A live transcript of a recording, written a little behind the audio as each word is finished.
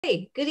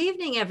Hey, good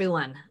evening,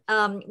 everyone.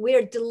 We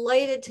are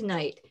delighted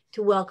tonight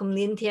to welcome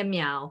Lin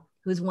Tianmiao,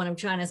 who's one of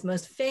China's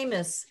most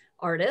famous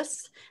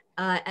artists,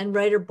 and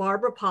writer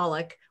Barbara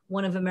Pollock,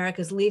 one of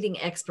America's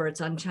leading experts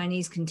on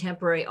Chinese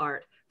contemporary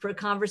art, for a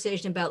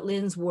conversation about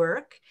Lin's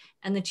work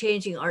and the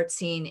changing art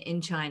scene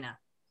in China.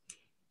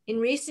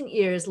 In recent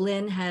years,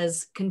 Lin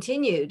has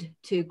continued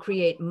to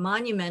create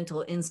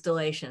monumental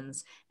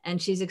installations, and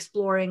she's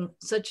exploring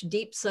such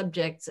deep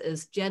subjects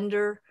as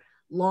gender,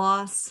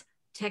 loss,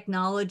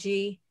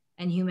 technology,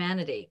 and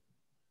humanity.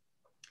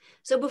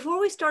 So before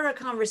we start our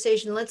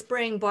conversation, let's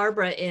bring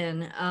Barbara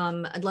in.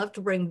 I'd love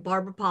to bring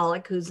Barbara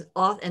Pollock, who's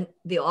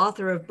the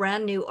author of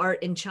Brand New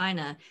Art in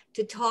China,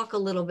 to talk a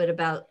little bit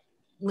about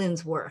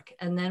Lin's work.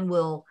 And then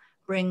we'll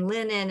bring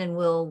Lin in and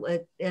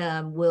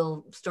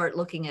we'll start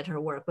looking at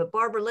her work. But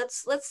Barbara,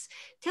 let's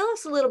tell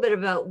us a little bit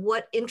about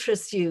what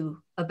interests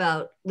you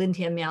about Lin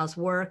Tianmiao's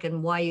work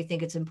and why you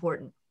think it's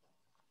important.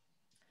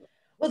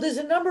 Well, there's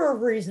a number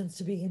of reasons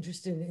to be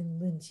interested in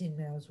Lin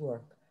Tianmiao's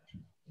work.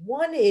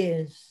 One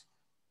is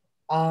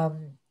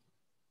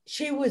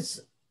she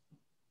was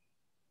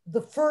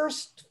the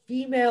first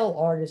female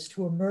artist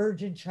to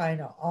emerge in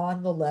China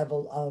on the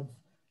level of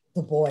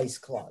the boys'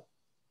 club.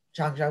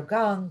 Zhang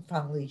Zhaogang,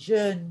 Fang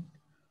Lijun,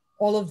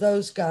 all of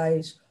those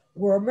guys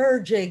were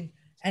emerging.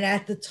 And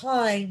at the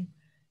time,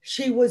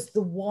 she was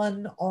the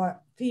one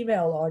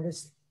female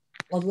artist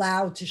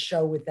allowed to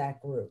show with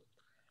that group.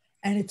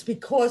 And it's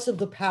because of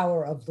the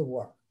power of the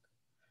work.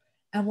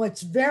 And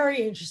what's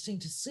very interesting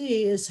to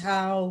see is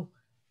how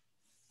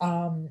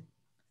one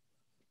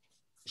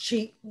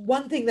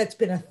thing that's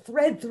been a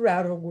thread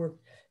throughout her work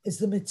is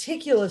the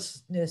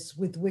meticulousness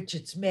with which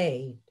it's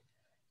made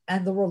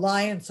and the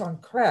reliance on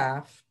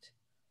craft,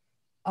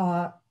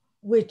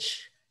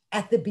 which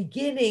at the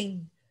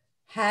beginning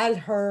had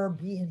her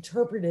be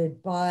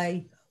interpreted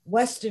by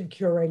Western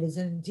curators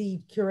and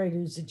indeed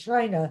curators in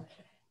China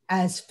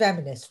as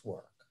feminist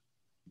work.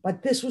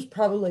 But this was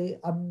probably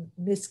a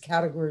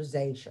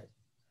miscategorization.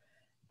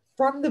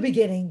 From the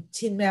beginning,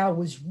 Tianmiao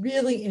was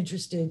really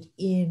interested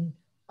in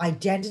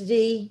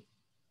identity,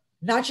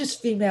 not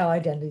just female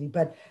identity,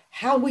 but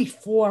how we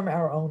form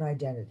our own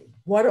identity.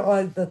 What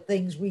are the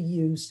things we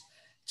use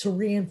to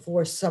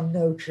reinforce some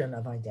notion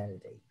of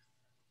identity?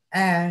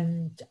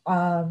 And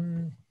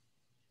now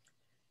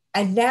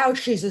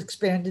she's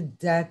expanded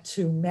that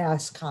to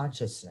mass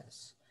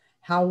consciousness,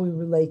 how we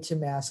relate to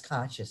mass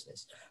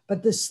consciousness.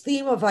 But this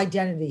theme of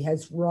identity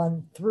has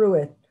run through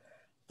it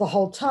the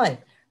whole time.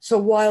 So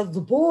while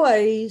the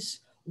boys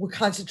were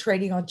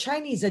concentrating on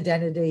Chinese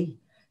identity,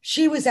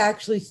 she was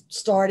actually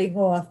starting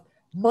off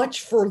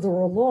much further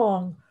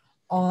along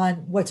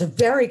on what's a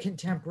very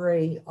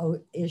contemporary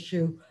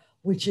issue,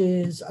 which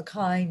is a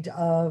kind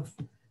of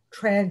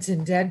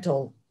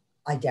transcendental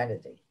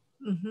identity.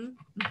 Mm-hmm,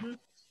 mm-hmm.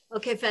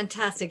 Okay,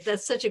 fantastic.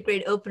 That's such a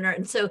great opener.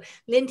 And so,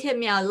 Lin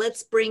Tianmiao,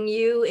 let's bring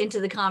you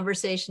into the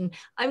conversation.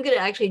 I'm going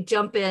to actually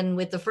jump in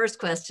with the first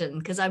question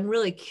because I'm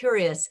really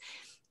curious.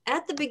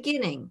 At the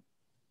beginning,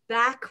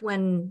 back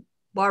when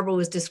Barbara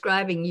was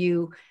describing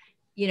you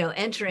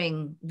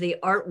entering the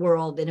art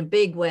world in a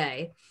big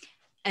way,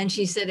 and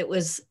she said it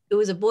was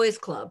a boys'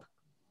 club,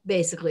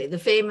 basically, the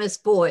famous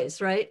boys,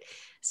 right?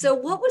 So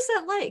what was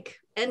that like?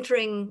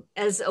 Entering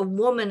as a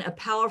woman, a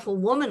powerful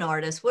woman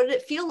artist, what did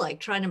it feel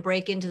like trying to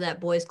break into that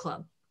boys'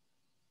 club?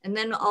 And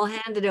then I'll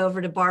hand it over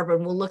to Barbara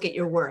and we'll look at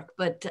your work.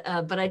 But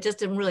I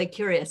just am really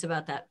curious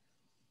about that.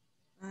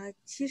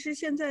 其实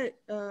现在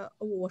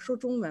我说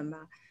中文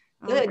吧，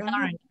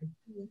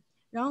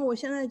然后我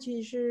现在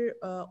其实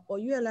我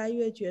越来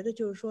越觉得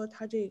就是说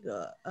他这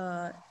个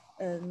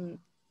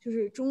就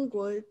是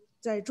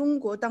在中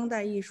国当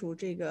代艺术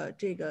这个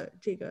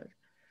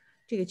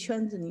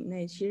圈子里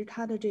内，其实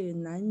它的这个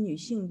男女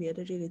性别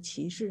的这个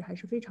歧视还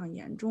是非常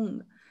严重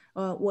的。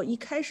我一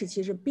开始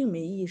其实并没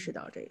意识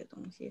到这个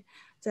东西，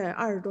在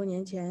20多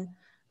年前，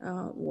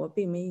我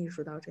并没意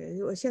识到这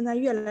个。我现在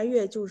越来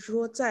越就是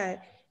说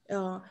在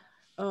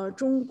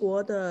中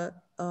国的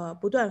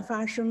不断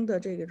发生的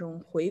这种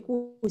回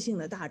顾性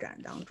的大展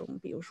当中，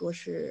比如说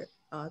是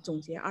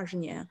总结20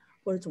年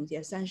或者总结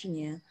30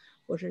年，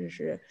或者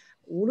是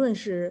无论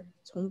是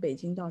从北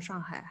京到上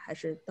海，还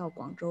是到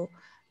广州，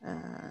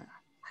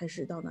还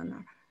是到哪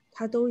儿，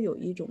它都有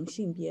一种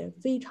性别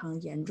非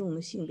常严重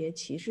的性别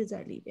歧视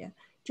在里边，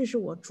这是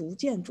我逐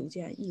渐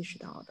意识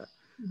到的。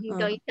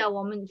等一下，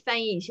我们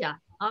翻译一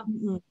下啊。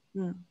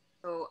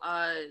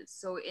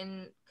So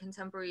in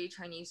contemporary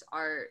Chinese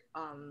art,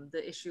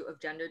 the issue of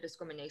gender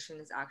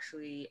discrimination is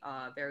actually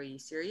very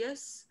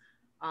serious.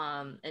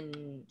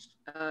 And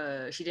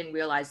she didn't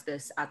realize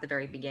this at the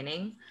very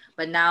beginning,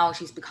 but now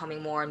she's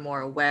becoming more and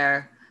more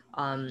aware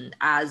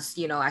as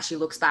she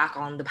looks back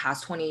on the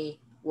past 20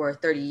 or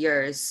 30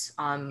 years,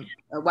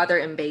 whether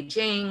in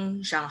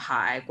Beijing,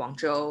 Shanghai,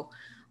 Guangzhou,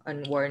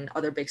 or in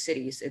other big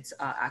cities, it's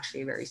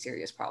actually a very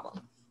serious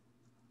problem.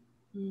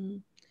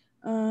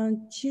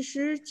 其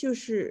实就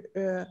是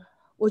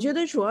我觉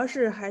得主要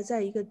是还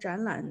在一个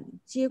展览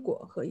结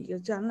果和一个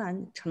展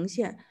览呈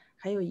现，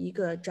还有一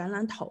个展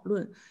览讨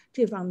论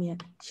这方面，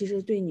其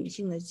实对女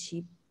性的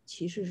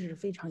歧视是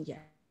非常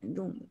严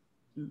重的。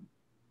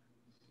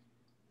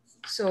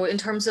So in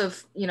terms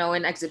of,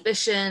 an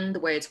exhibition, the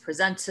way it's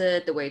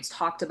presented, the way it's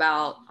talked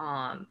about,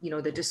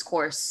 the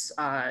discourse,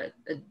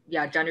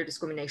 gender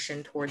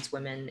discrimination towards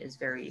women is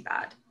very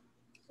bad.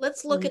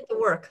 Let's look at the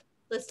work.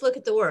 Let's look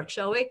at the work,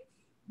 shall we?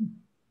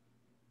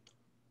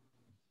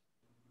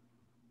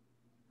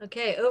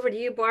 Okay, over to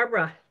you,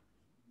 Barbara.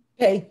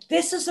 Okay,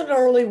 this is an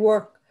early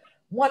work,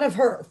 one of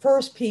her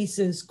first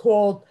pieces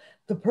called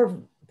The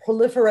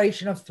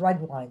Proliferation of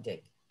Thread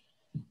Winding.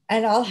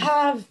 And I'll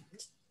have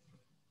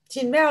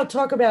Tianmiao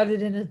talk about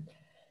it in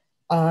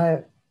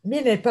a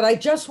minute, but I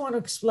just want to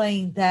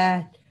explain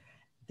that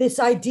this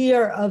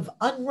idea of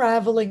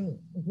unraveling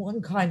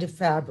one kind of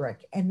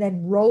fabric and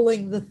then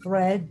rolling the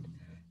thread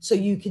so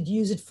you could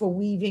use it for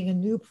weaving a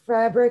new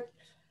fabric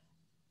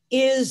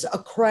is a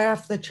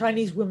craft that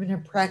Chinese women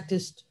have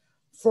practiced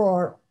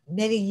for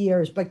many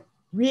years, but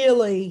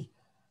really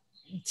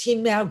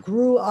Tianmiao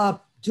grew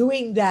up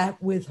doing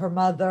that with her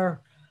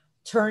mother,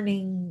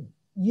 turning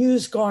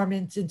used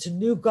garments into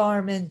new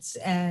garments,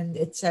 and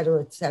et cetera,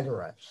 et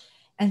cetera.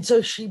 And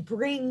so she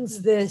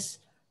brings this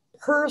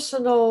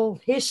personal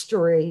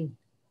history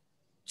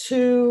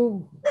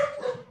to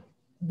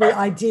the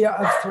idea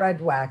of thread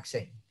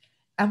waxing.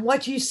 And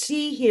what you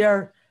see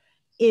here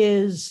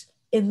is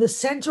in the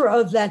center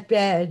of that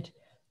bed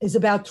is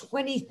about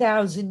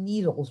 20,000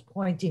 needles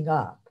pointing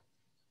up.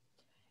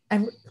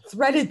 And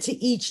threaded to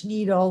each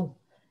needle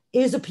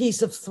is a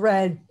piece of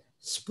thread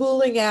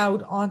spooling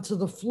out onto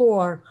the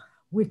floor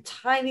with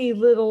tiny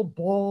little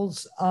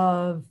balls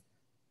of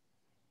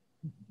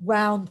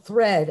wound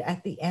thread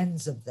at the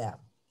ends of them.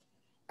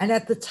 And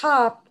at the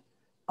top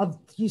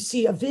you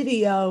see a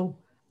video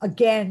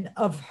again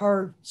of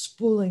her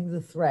spooling the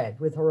thread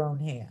with her own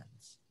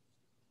hands.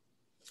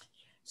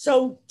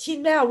 So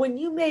Tianmiao, when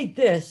you made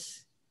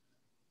this,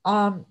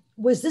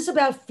 was this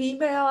about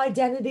female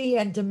identity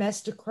and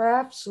domestic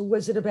crafts, or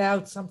was it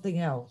about something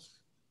else?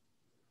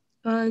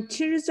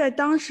 其实在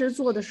当时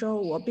做的时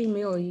候，我并没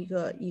有一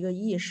个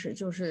意识，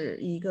就是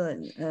一个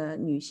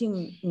女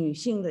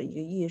性的一个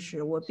意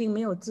识，我并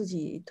没有自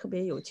己特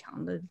别有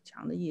强的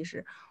意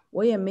识，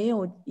我也没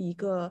有一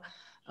个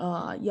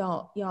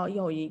要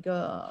有一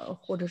个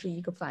或者是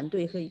一个反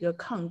对和一个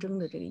抗争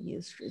的这个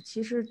意识，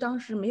其实当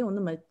时没有那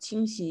么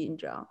清晰，你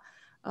知道，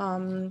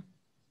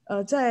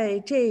在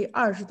这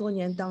20多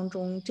年当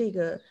中，这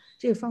个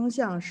方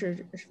向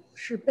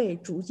是被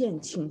逐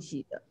渐清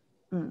晰的，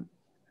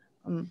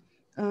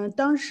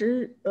当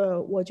时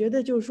我觉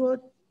得就是说，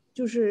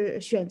就是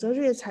选择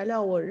这些材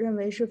料，我认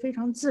为是非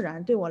常自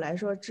然。对我来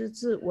说，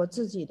我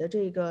自己的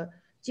这个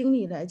经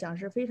历来讲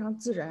是非常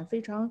自然，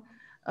非常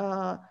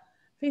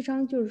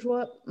就是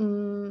说，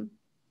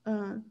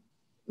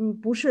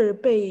不是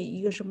被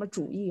一个什么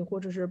主义，或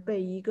者是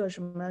被一个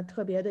什么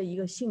特别的一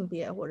个性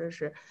别，或者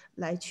是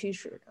来驱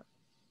使的。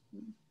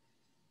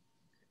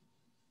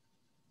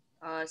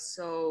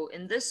So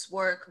in this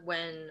work,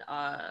 when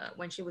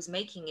she was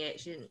making it,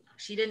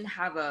 she didn't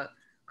have a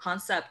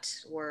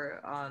concept or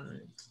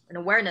an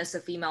awareness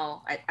of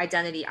female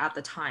identity at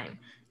the time,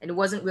 and it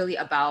wasn't really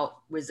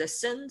about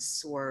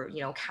resistance or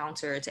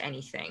counter to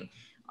anything.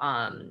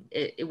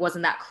 It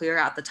wasn't that clear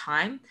at the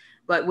time,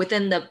 but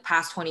within the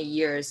past 20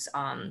 years,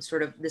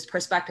 sort of this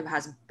perspective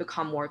has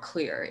become more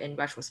clear in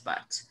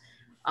retrospect.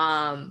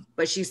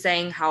 But she's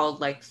saying how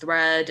like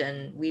thread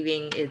and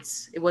weaving,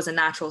 it was a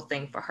natural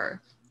thing for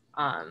her.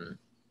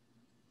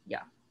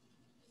 Yeah.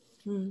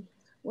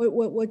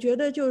 我觉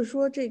得就是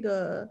说这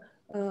个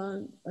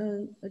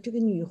这个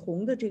女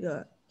红的这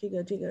个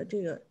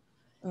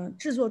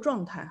制作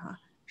状态哈，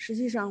实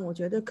际上我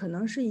觉得可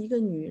能是一个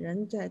女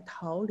人在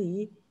逃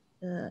离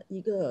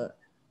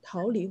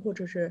或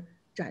者是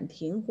暂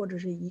停或者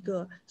是一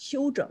个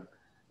休整，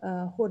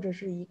或者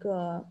是一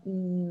个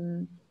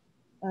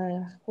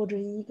或者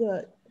一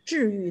个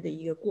治愈的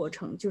一个过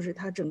程，就是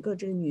它整个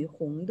这个女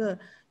红的，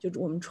就是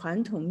我们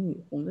传统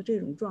女红的这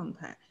种状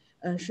态，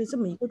是这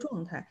么一个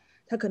状态。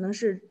它可能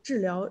是治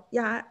疗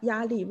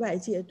压力外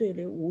界对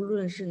立，无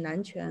论是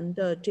男权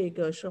的这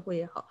个社会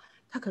也好，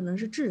它可能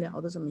是治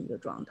疗的这么一个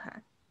状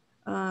态。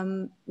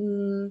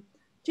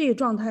这个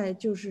状态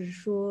就是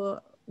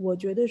说，我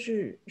觉得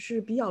是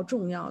比较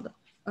重要的。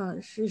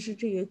是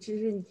这个，其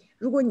实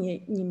如果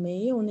你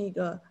没有那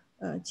个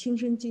亲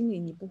身经历，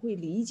你不会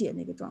理解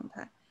那个状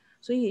态。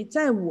所以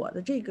在我的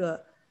这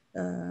个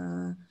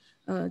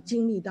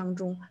经历当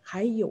中，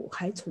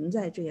还存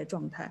在这些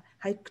状态，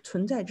还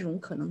存在这种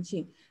可能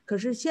性。可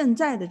是现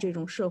在的这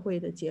种社会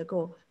的结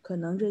构，可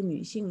能这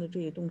女性的这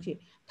些东西，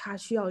它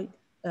需要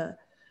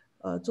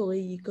作为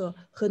一个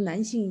和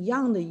男性一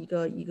样的一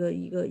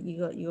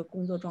个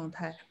工作状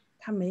态，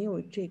它没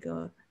有这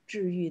个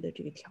治愈的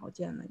这个条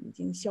件了，已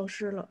经消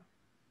失了。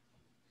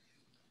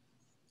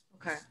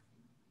Okay.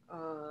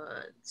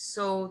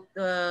 So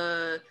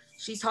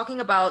she's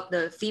talking about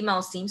the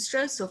female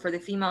seamstress. So for the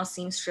female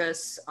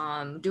seamstress,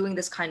 doing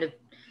this kind of,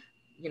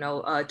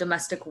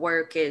 domestic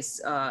work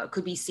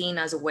could be seen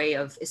as a way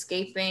of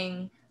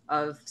escaping,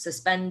 of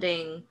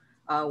suspending,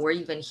 or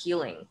even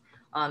healing.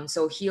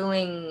 So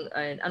healing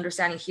and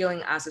understanding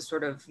healing as a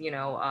sort of,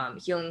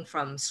 healing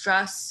from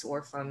stress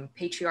or from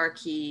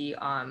patriarchy,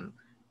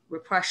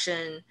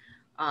 repression.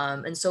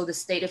 And so the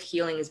state of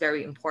healing is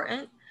very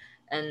important.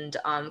 And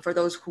for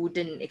those who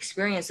didn't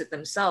experience it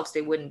themselves,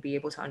 they wouldn't be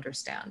able to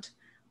understand.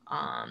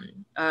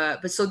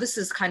 But so this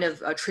is kind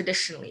of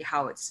traditionally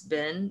how it's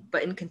been.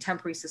 But in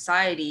contemporary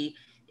society,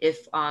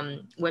 if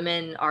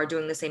women are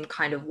doing the same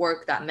kind of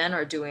work that men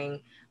are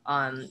doing,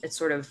 it's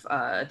sort of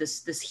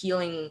this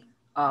healing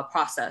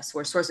process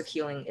where source of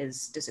healing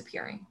is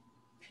disappearing.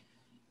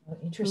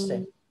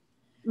 Interesting.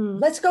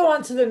 Let's go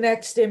on to the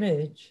next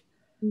image,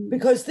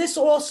 because this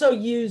also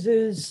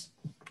uses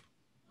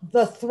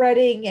the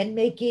threading and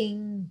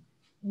making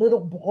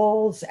little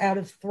balls out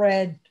of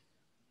thread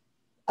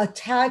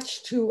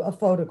attached to a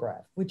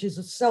photograph, which is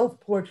a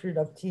self-portrait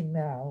of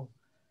Tianmiao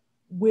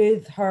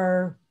with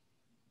her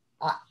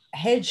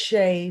head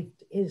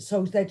shaved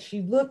so that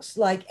she looks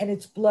like, and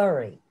it's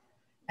blurry.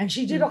 And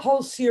she did a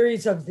whole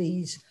series of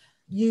these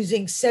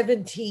using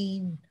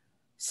 17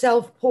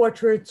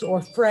 self-portraits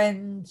or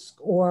friends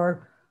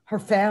or her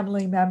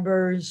family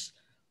members,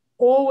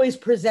 always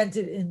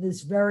presented in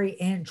this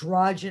very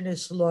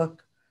androgynous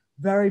look,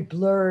 very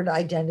blurred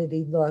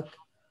identity look,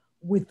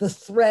 with the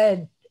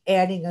thread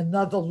adding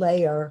another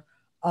layer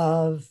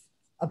of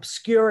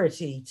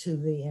obscurity to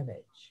the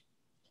image.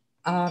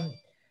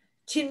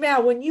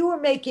 Tianmiao, when you were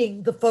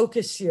making the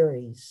Focus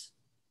series,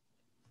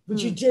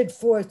 which you did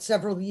for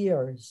several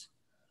years,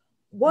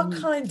 what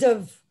kind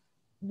of,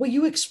 were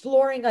you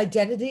exploring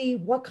identity?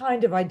 What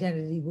kind of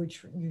identity were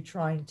you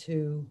trying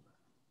to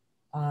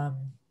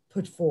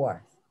put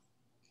forth?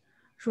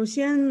 首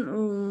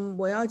先，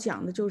我要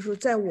讲的就是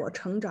在我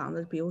成长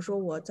的，比如说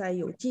我在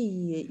有记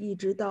忆一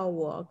直到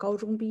我高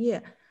中毕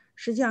业，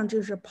实际上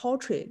就是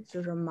portrait，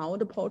 就是毛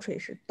的 portrait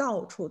是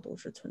到处都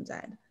是存在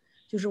的，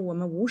就是我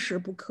们无时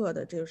不刻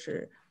的就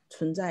是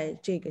存在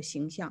这个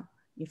形象，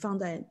你放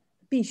在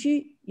必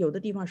须有的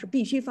地方是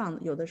必须放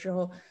的，有的时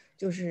候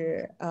就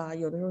是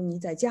有的时候你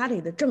在家里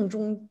的正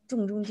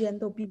中间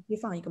都必须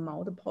放一个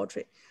毛的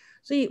portrait，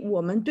 所以我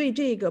们对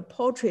这个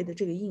portrait 的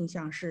这个印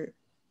象是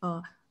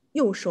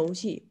又熟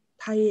悉，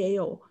它也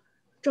有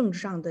政治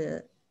上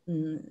的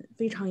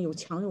非常有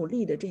强有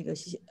力的这个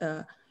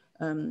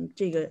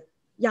这个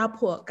压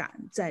迫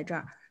感在这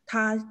儿，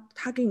它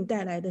给你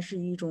带来的是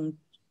一种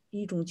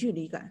距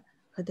离感，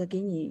和它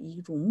给你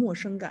一种陌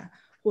生感，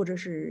或者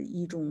是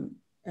一种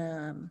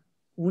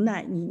无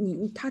奈，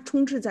它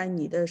充斥在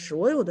你的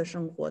所有的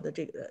生活的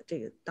这个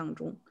当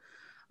中。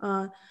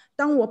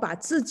当我把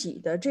自己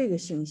的这个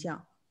形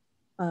象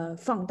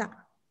放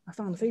大，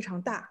放得非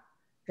常大，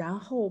然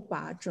后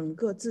把整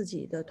个自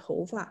己的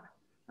头发，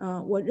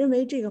我认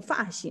为这个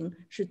发型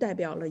是代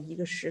表了一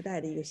个时代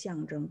的一个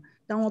象征。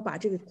当我把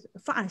这个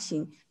发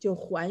型就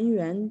还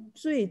原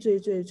最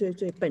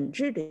本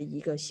质的一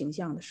个形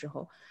象的时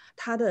候，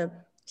它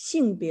的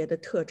性别的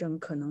特征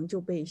可能就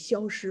被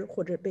消失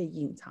或者被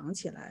隐藏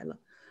起来了。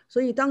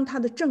所以当它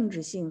的政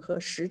治性和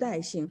时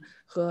代性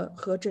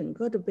和整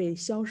个的被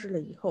消失了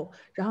以后，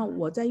然后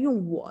我再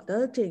用我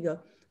的这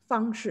个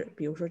方式，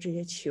比如说这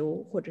些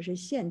球或者是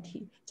线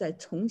体，再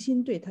重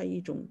新对它一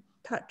种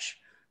touch，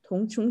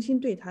 重新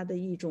对它的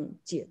一种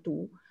解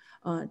读，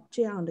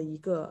这样的一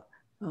个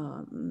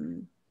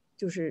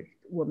就是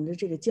我们的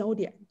这个焦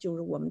点，就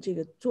是我们这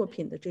个作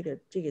品的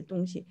这个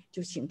东西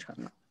就形成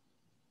了。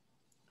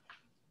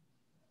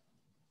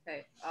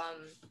Okay,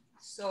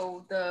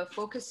 so the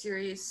Focus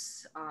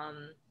series,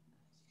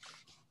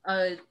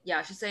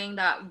 she's saying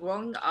that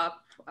growing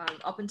up,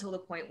 up until the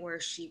point where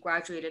she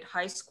graduated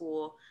high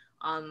school,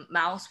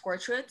 Mao's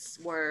portraits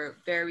were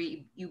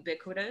very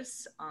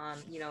ubiquitous.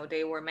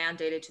 They were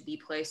mandated to be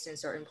placed in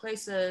certain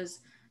places,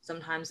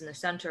 sometimes in the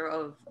center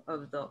of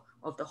the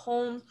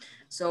home.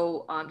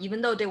 So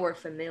even though they were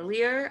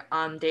familiar,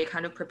 they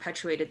kind of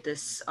perpetuated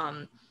this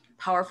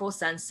powerful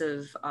sense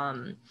of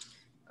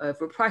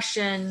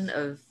repression,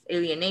 of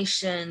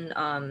alienation,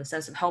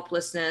 sense of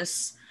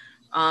helplessness.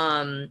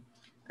 So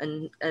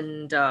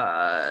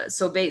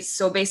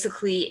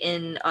basically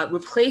in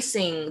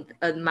replacing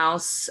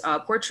Mao's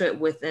portrait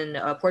with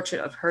a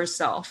portrait of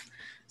herself,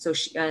 so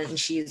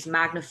she's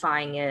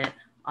magnifying it,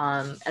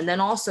 and then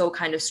also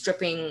kind of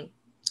stripping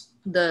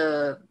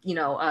the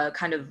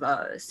kind of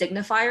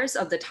signifiers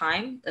of the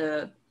time,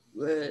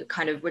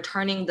 kind of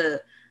returning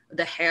the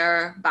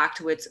hair back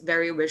to its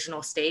very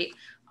original state,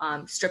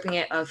 stripping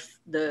it of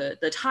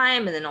the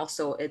time and then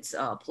also its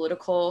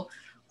political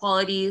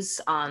qualities,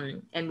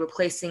 and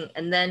replacing,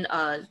 and then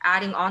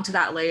adding onto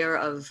that layer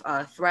of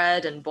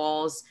thread and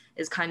balls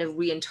is kind of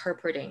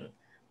reinterpreting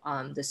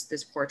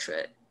this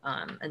portrait,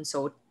 and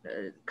so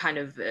kind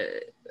of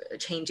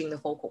changing the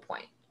focal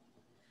point.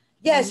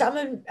 Yes,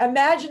 I'm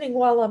imagining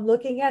while I'm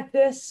looking at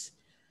this,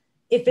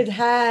 if it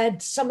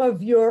had some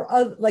of your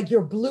like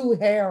your blue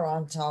hair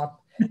on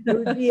top, it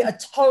would be a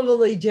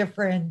totally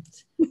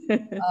different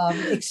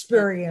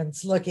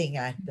experience looking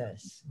at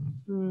this.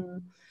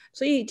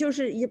 所以就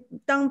是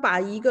当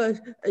把一个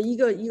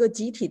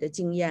集体的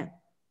经验，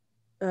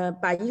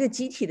把一个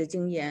集体的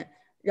经验，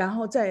然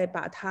后再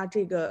把它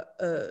这个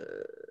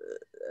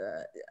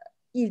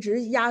一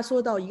直压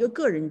缩到一个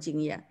个人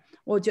经验。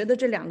我觉得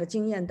这两个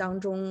经验当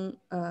中，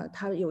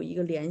它有一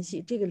个联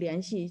系，这个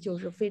联系就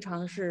是非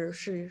常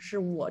是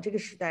我这个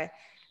时代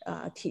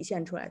体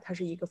现出来，它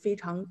是一个非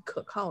常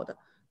可靠的、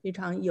非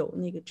常有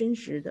那个真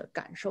实的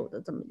感受的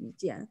这么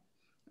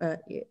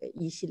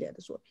一系列的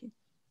作品。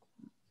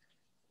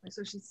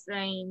So she's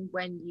saying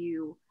when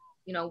you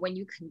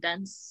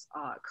condense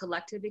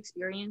collective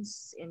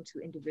experience into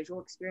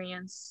individual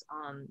experience,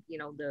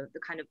 the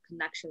kind of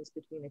connections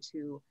between the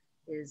two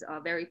is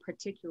very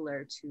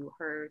particular to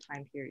her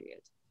time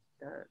period,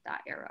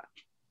 that era.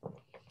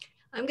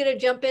 I'm going to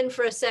jump in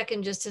for a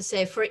second just to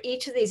say for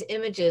each of these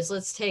images,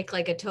 let's take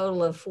like a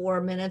total of 4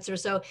 minutes or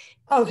so.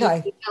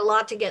 Okay. We've got a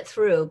lot to get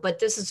through, but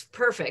this is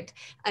perfect.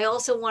 I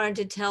also wanted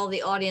to tell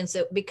the audience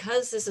that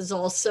because this is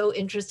all so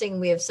interesting,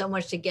 we have so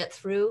much to get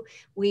through,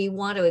 we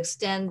want to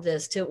extend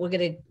this to, we're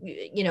going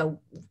to,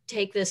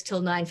 take this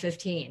till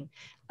 9:15,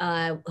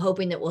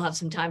 hoping that we'll have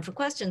some time for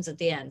questions at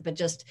the end, but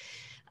just,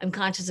 I'm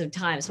conscious of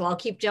time. So I'll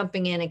keep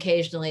jumping in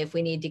occasionally if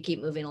we need to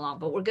keep moving along,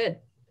 but we're good.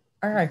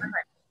 All right.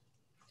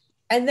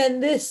 And then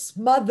this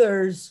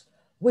Mothers,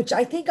 which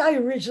I think I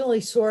originally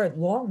saw at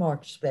Long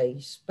March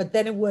Space, but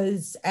then it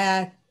was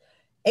at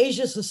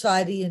Asia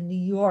Society in New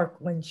York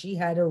when she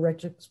had a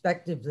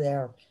retrospective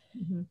there.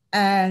 Mm-hmm.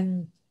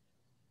 And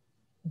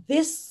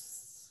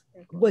this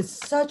was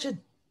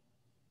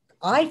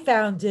I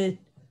found it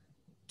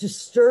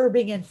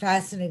disturbing and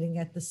fascinating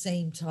at the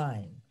same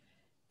time.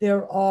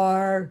 There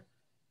are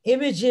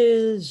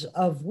images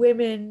of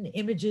women,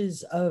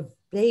 images of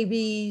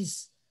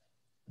babies,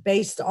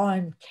 based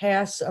on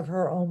casts of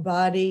her own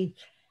body.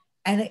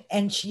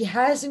 And she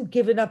hasn't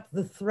given up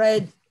the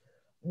thread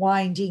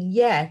winding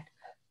yet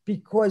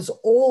because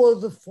all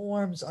of the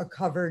forms are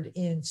covered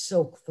in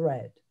silk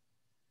thread.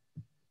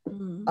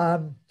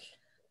 Mm-hmm.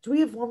 Do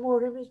we have one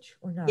more image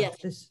or not?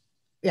 Yes.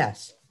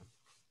 Yes.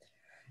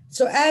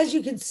 So as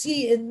you can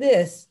see in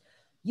this,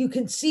 you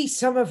can see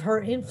some of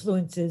her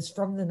influences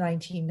from the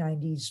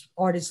 1990s,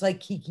 artists like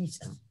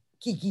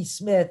Kiki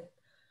Smith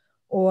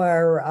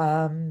or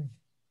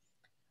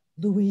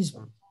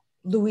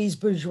Louise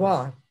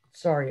Bourgeois.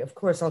 Sorry, of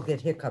course I'll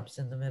get hiccups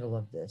in the middle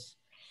of this.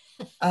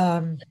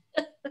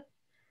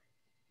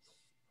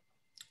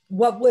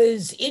 What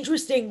was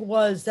interesting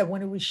was that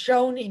when it was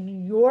shown in New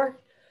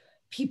York,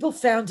 people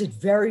found it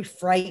very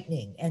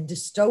frightening and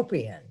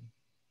dystopian,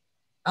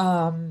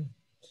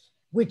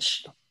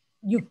 which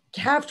you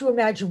have to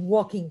imagine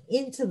walking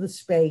into the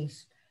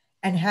space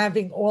and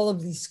having all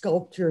of these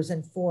sculptures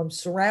and forms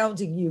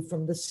surrounding you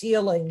from the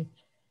ceiling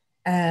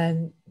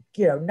and,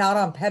 not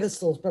on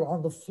pedestals, but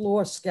on the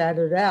floor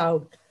scattered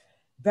out,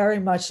 very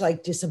much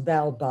like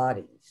disemboweled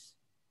bodies.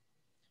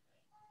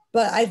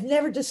 But I've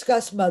never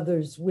discussed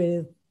Mothers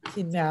with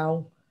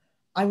Tianmiao.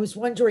 I was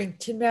wondering,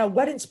 Tianmiao,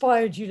 what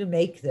inspired you to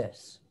make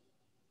this?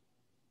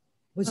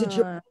 Was it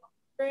your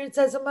experience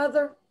as a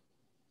mother?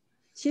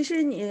 其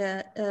实你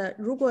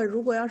如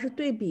果要是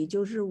对比，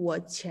就是我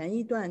前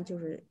一段就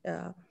是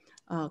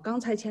刚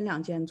才前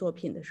2件作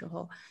品的时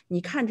候，你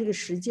看这个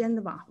时间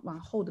的往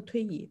后的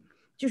推移，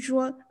就是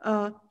说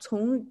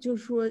从就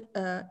是说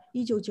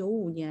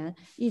1995年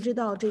一直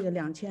到这个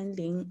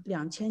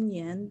2000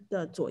年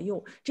的左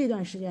右，这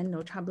段时间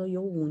呢差不多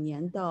有5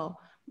年到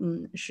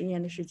10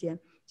年的时间。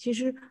其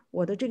实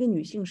我的这个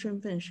女性身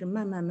份是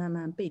慢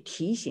慢被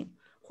提醒，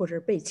或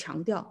者被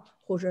强调，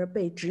或者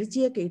被直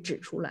接给指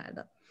出来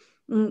的。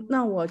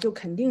那我就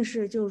肯定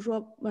是就是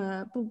说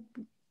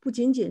不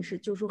仅仅是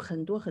就是说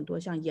很多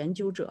像研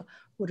究者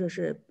或者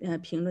是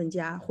评论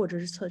家或者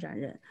是策展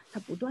人，他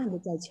不断的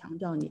在强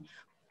调你，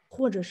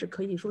或者是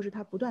可以说是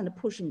他不断的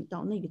push你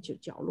到那个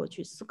角落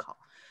去思考。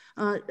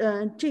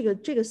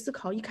这个思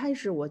考一开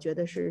始我觉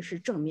得是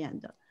正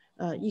面的，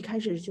一开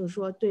始就是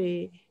说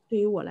对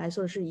于我来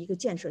说是一个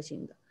建设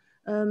性的。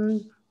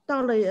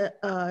到了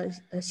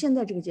现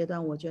在这个阶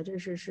段，我觉得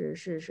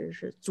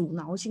是阻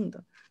挠性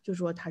的，就是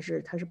说它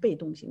是被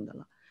动性的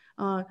了。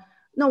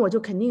那我就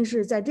肯定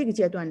是在这个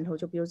阶段里头，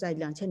就比如在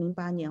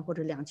2008年或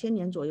者2000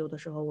年左右的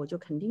时候，我就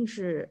肯定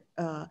是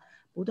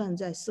不断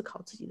在思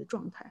考自己的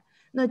状态，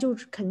那就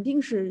是肯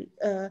定是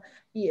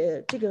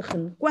也这个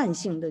很惯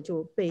性的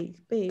就被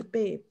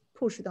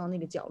push到那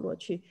个角落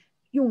去，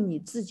用你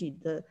自己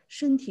的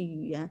身体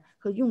语言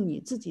和用你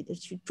自己的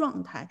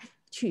状态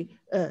去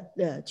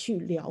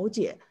了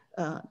解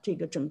这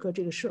个整个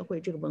这个社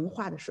会这个文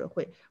化的社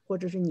会，或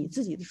者是你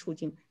自己的处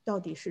境到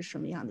底是什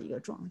么样的一个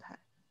状态。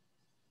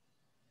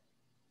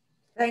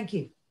Thank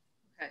you.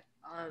 Okay.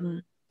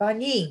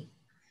 Bani.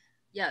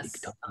 Yes.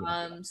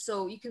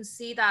 So you can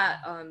see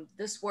that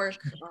this work,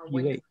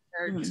 when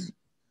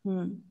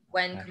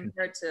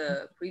compared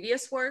to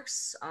previous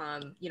works,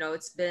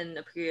 it's been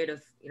a period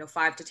of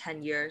 5 to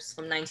 10 years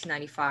from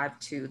 1995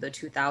 to the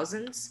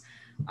 2000s.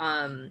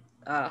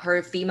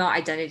 Her female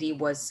identity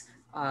was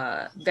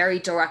very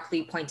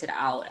directly pointed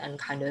out and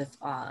kind of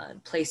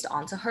placed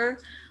onto her.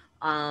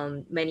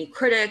 Many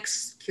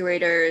critics,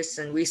 curators,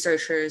 and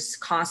researchers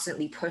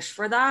constantly push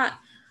for that.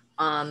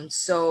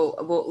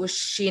 So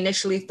she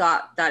initially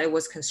thought that it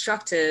was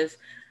constructive,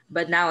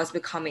 but now it's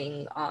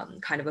becoming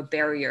kind of a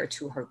barrier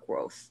to her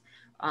growth.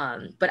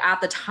 But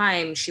at the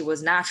time, she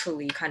was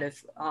naturally kind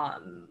of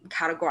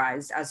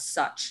categorized as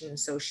such, and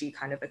so she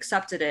kind of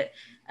accepted it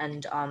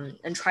and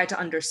tried to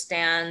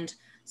understand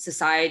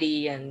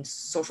society and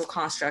social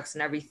constructs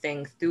and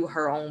everything through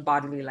her own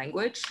bodily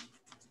language.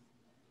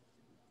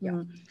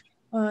 Yeah.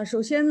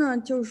 首先呢，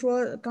就是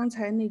说刚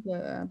才那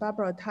个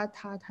Barbara 她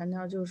谈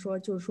到，就是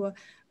说，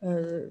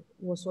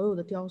我所有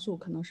的雕塑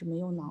可能是没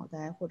有脑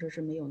袋，或者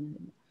是没有那什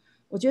么。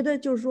我觉得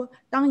就是说，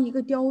当一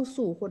个雕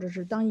塑或者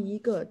是当一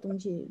个东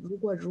西，如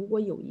果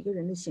有一个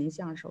人的形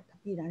象的时候，它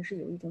必然是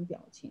有一种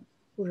表情，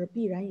或者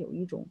必然有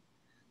一种，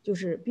就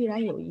是必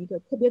然有一个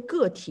特别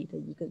个体的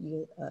一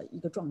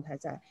个状态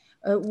在。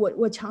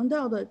我强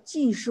调的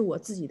既是我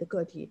自己的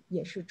个体，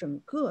也是整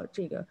个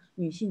这个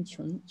女性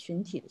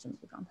群体的这么一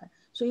个状态。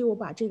所以我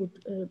把这个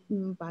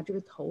把这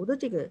个头的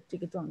这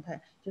个状态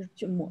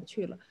就抹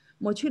去了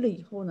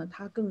以后呢，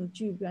它更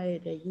具备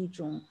的一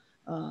种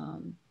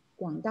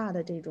广大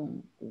的这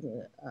种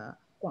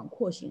广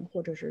阔性，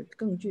或者是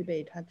更具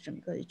备它整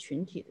个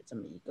群体的这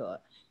么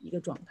一个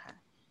状态。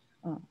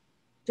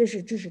这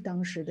是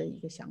当时的一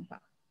个想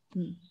法。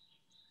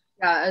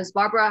Yeah, as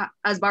Barbara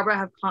has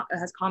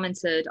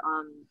commented,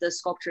 the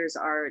sculptures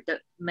are that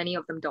many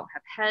of them don't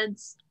have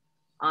heads.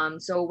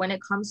 So when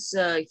it comes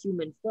to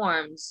human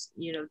forms,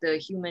 you know,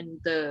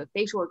 the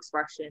facial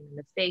expression and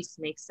the face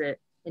makes it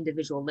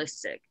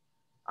individualistic.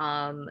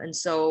 And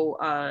so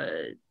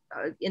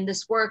in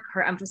this work,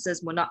 her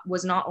emphasis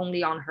was not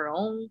only on her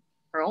own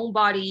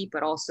body,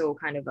 but also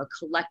kind of a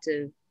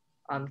collective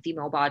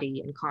female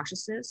body and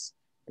consciousness.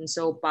 And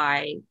so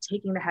by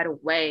taking the head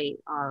away,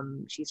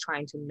 she's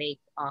trying to make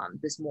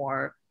this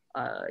more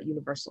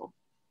universal.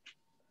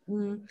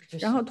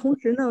 然后同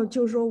时呢，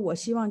就是说我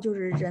希望就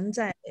是人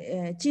在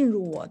进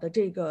入我的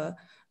这个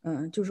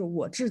就是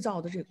我制造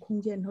的这个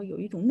空间里头，有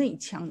一种内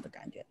腔的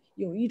感觉，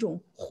有一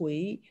种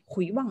回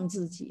望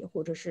自己，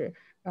或者是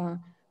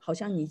好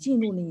像你进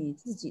入了你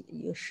自己的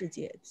一个世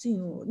界，进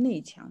入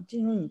内腔，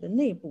进入你的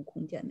内部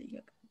空间的一个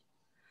感觉，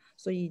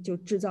所以就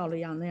制造了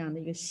那样的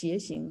一个斜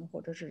形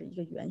或者是一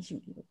个圆形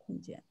的一个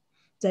空间，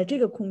在这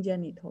个空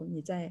间里头，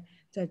你在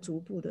逐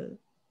步的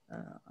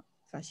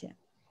发现。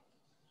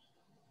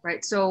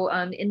Right. So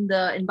in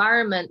the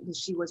environment that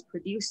she was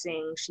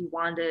producing, she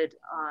wanted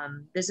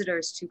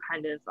visitors to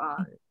kind of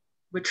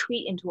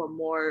retreat into a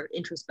more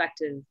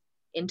introspective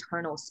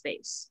internal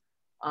space.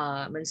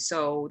 And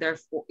so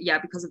therefore, yeah,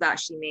 because of that,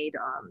 she made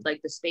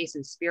like the space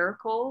is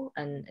spherical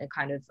and it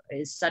kind of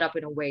is set up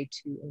in a way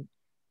to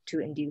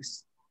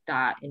induce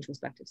that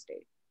introspective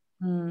state.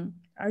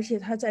 而且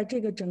他在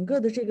这个整个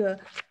的这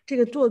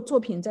个作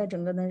品在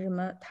整个的什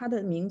么，他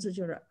的名字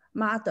就是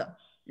妈的，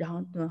然后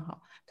顿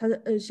号。他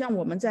的像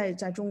我们在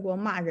中国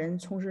骂人，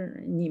从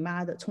是你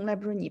妈的，从来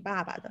不是你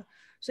爸爸的。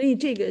所以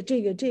这个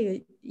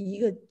一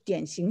个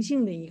典型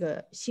性的一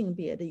个性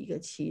别的一个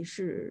歧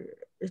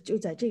视，就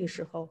在这个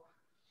时候，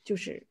就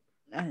是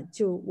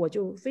我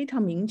就非常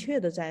明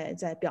确的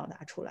在表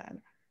达出来了。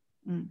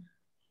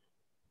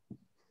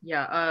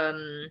Yeah.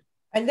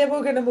 And then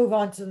we're going to move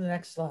on to the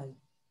next slide.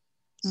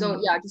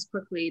 So yeah, just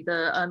quickly,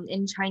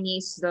 in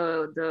Chinese,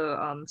 the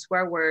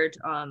swear word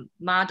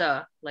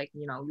 "mada," like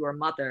your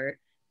mother,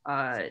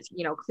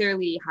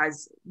 clearly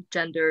has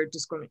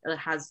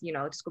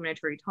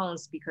discriminatory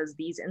tones because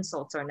these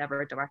insults are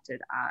never directed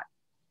at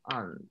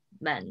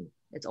men.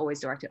 It's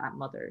always directed at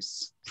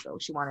mothers. So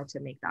she wanted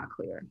to make that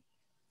clear.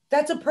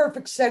 That's a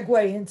perfect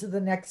segue into the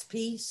next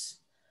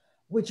piece,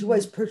 which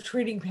was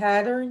protruding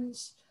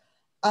patterns.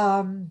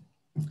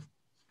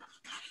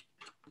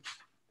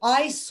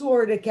 I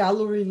saw it at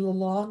Gallery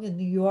Lalong in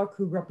New York,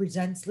 who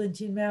represents Lin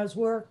Tianmiao's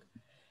work.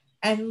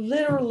 And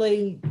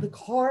literally the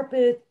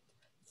carpet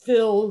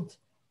filled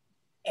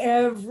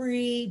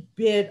every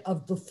bit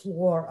of the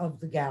floor of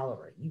the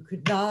gallery. You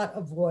could not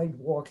avoid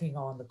walking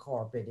on the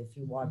carpet if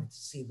you wanted to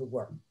see the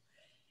work.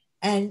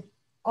 And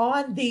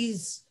on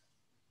these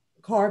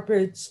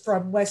carpets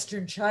from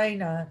Western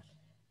China,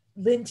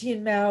 Lin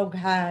Tianmiao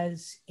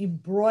has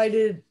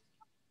embroidered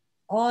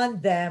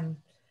on them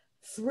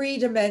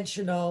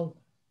three-dimensional,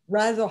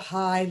 rather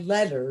high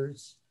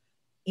letters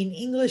in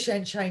English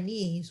and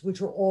Chinese,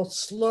 which are all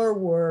slur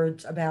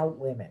words about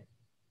women.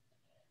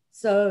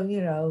 So,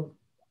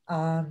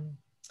 I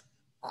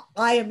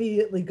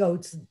immediately go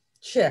to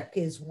chick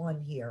is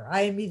one here.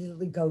 I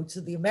immediately go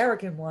to the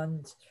American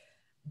ones,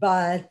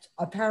 but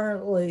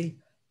apparently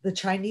the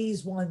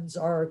Chinese ones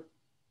are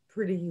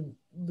pretty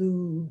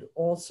lewd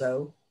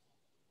also.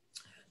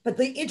 But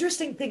the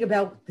interesting thing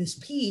about this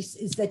piece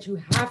is that you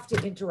have to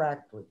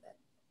interact with it,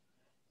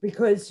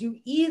 because you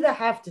either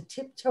have to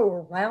tiptoe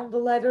around the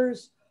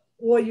letters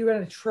or you're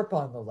going to trip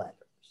on the letters.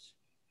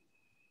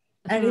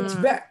 And it's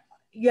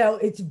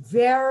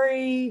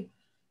very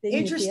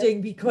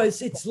interesting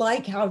because it's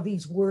like how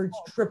these words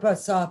trip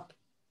us up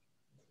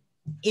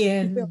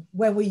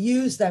when we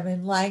use them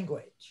in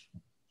language.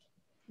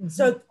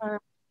 So,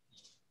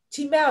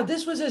 Tianmiao,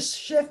 this was a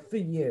shift for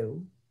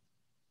you.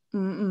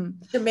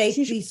 to make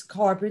these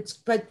carpets.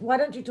 But why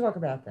don't you talk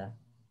about that?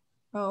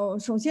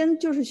 首先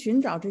就是寻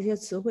找这些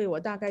词汇，我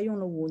大概用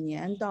了5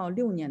年到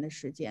6年的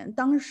时间。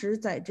当时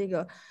在这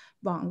个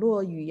网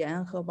络语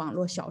言和网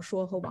络小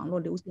说和网络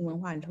流行文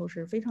化里头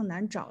是非常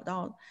难找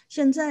到的，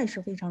现在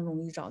是非常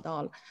容易找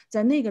到了。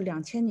在那个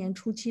2000年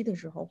初期的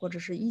时候，或者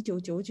是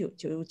1999、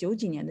90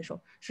几年的时候，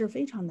是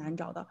非常难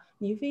找到。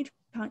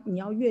你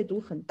要阅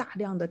读很大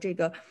量的这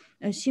个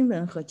新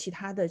闻和其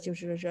他的就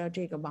是说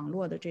这个网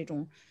络的这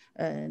种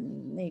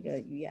那个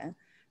语言。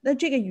那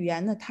这个语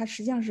言呢，它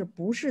实际上是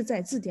不是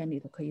在字典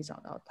里头可以找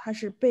到的？它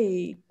是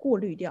被过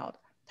滤掉的，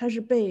它是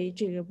被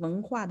这个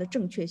文化的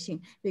正确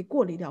性被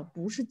过滤掉，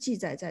不是记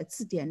载在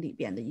字典里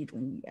边的一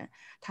种语言。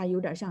它有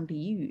点像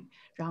俚语，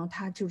然后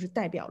它就是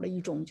代表了一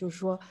种，就是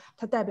说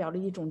它代表了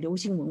一种流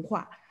行文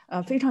化。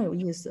非常有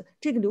意思。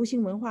这个流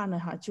行文化呢，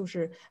就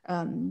是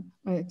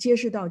揭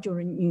示到就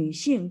是女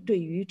性对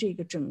于这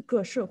个整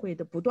个社会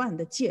的不断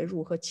的介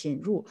入和侵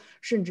入，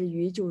甚至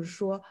于就是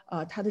说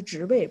她的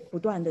职位不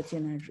断的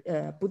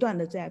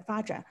在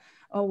发展。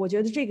我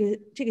觉得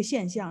这个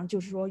现象就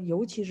是说，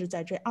尤其是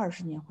在这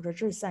20年或者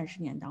这30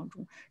年当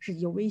中是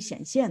尤为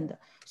显现的。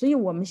所以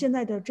我们现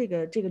在的这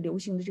个流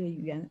行的这个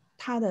语言，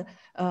它的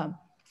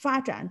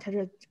发展，它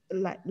是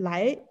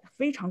来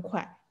非常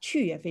快，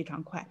去也非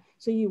常快。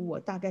所以我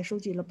大概收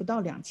集了不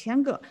到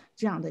2000个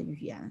这样的语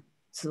言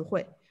词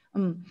汇。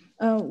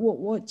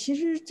我其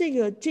实这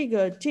个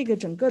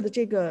整个的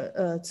这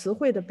个词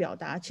汇的表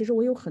达，其实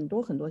我有很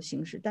多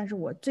形式，但是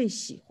我最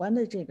喜欢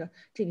的这个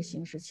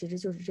形式其实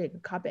就是这个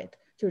carpet，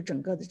 就是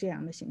整个的这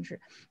样的形式。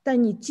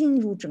但你进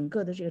入整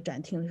个的这个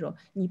展厅的时候，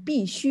你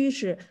必须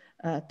是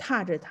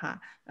踏着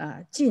它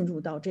进入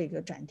到这个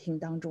展厅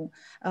当中。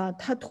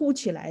它凸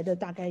起来的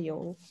大概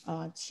有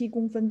7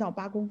公分到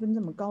8公分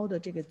这么高的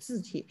这个字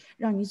体，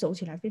让你走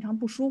起来非常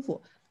不舒服。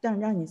但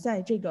让你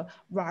在这个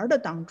玩的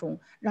当中，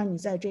让你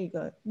在这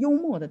个幽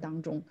默的当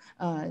中，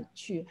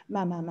去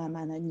慢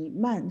慢的，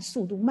你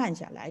速度慢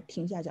下来，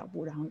停下脚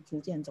步，然后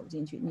逐渐走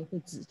进去，你会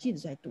仔细的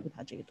在读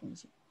它这个东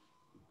西。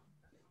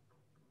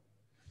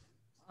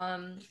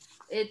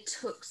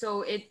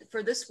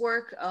For this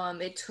work,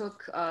 it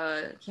took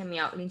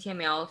Lin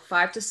Tianmiao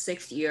 5 to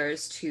 6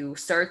 years to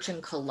search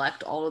and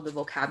collect all of the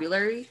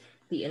vocabulary,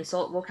 the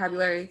insult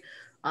vocabulary.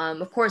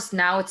 Of course,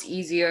 now it's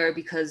easier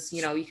because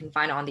you can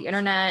find it on the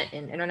internet,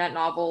 in internet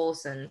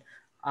novels, and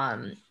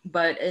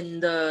but in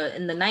the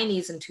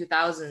 90s and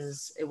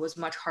 2000s, it was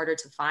much harder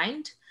to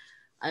find.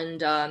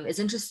 And it's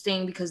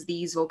interesting because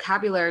these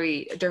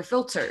vocabulary, they're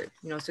filtered,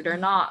 so they're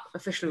not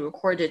officially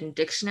recorded in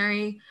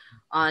dictionary.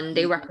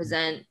 They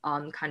represent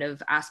kind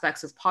of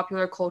aspects of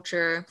popular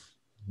culture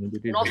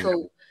and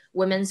also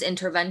women's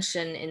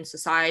intervention in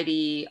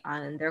society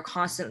and their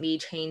constantly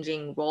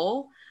changing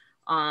role.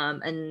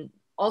 And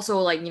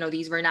also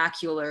these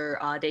vernacular,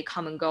 they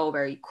come and go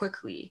very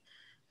quickly.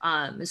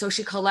 And so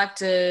she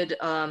collected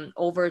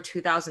over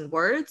 2,000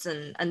 words,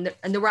 and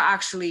there were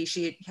actually,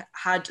 she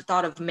had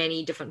thought of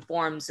many different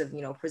forms of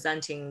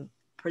presenting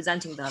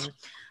them,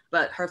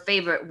 but her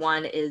favorite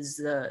one is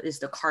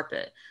the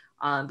carpet,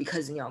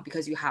 because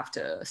you have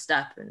to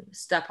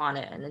step on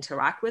it and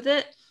interact with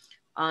it,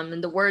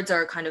 and the words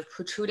are kind of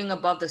protruding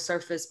above the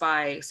surface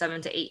by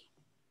 7 to 8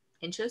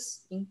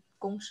 inches.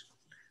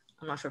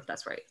 I'm not sure if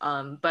that's right,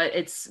 but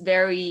it's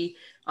very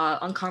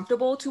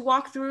uncomfortable to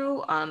walk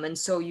through, and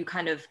so you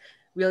kind of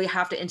really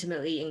have to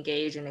intimately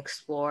engage and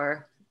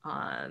explore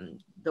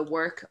the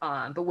work,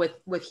 but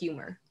with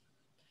humor.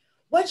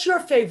 What's your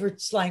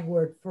favorite slang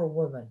word for a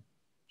woman,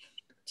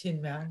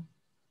 Tianmiao?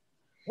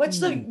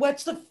 What's the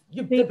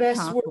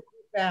best word you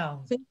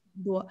found?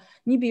 多，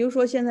你比如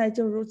说现在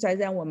就是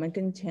在我们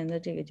跟前的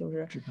这个就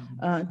是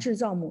制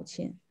造母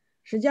亲。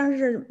实际上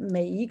是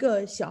每一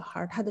个小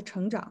孩他的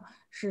成长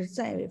是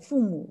在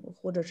父母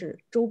或者是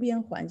周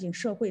边环境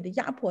社会的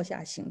压迫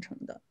下形成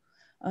的。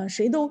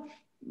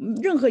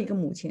任何一个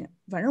母亲，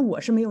反正我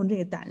是没有这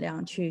个胆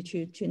量去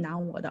拿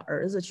我的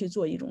儿子去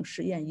做一种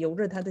实验，由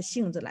着他的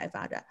性子来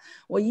发展。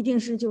我一定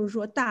是就是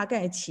说大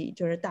概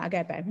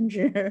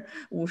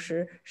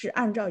50%是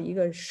按照一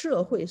个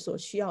社会所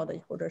需要的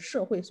或者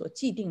社会所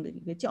既定的一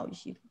个教育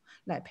系统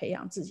来培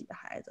养自己的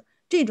孩子。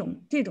这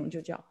种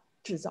就叫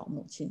制造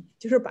母亲，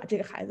就是把这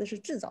个孩子是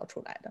制造出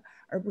来的，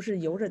而不是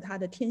由着他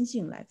的天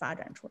性来发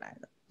展出来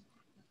的。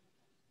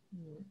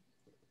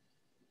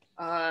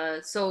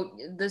So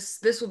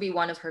this will be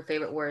one of her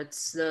favorite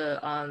words.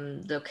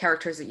 The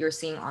characters that you're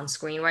seeing on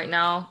screen right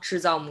now, 制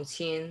造母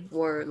亲,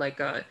 or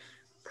like a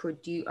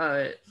produce.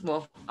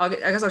 Well, I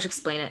guess I should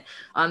explain it.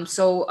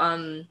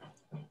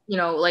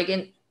 Like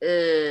in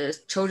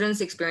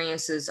children's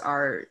experiences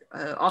are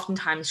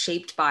oftentimes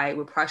shaped by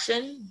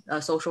repression,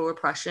 social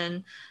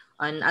repression,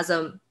 and as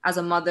a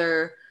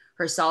mother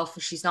herself,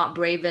 she's not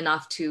brave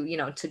enough to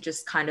to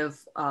just kind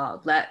of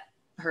let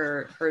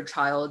her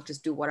child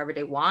just do whatever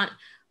they want.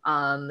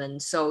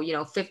 And so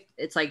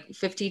it's like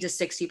 50 to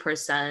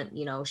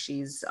 60%,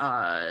 she's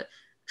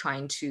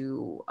trying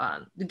to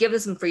give them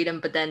some freedom,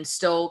 but then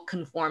still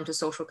conform to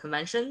social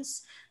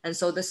conventions. And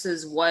so this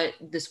is what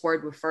this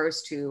word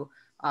refers to,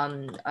 how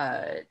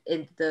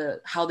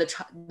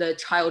the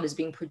child is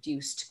being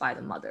produced by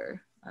the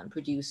mother,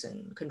 produced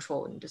and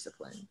controlled and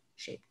disciplined,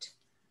 shaped.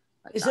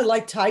 Is it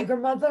like Tiger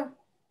Mother?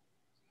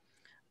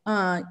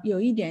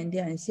 有一点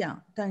点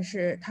像，但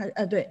是它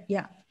对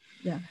呀，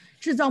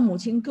制造母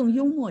亲更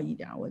幽默一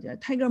点，我觉得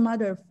Tiger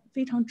Mother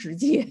非常直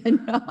接，你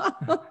知道吗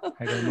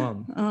？Tiger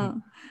Mom。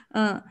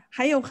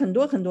还有很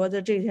多很多的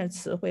这些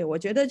词汇，我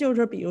觉得就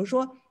是比如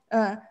说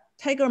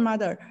Tiger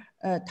Mother，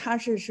他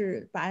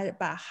是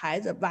把孩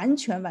子完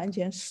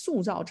全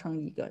塑造成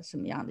一个什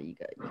么样的一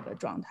个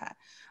状态，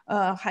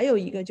还有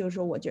一个就是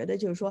说，我觉得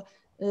就是说，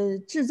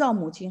制造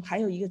母亲还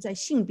有一个在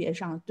性别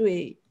上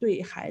对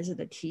孩子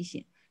的提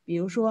醒，比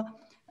如说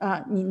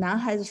你男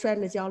孩子摔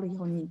了跤了以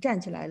后，你站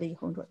起来了以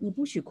后说你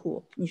不许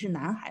哭，你是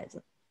男孩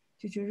子，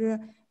就是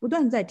不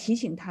断在提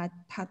醒他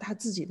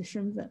自己的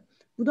身份，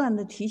不断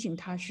的提醒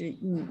他是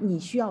你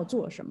需要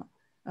做什么。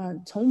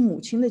从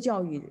母亲的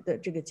教育的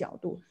这个角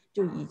度，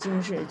就已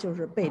经是就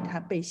是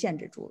被限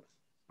制住了。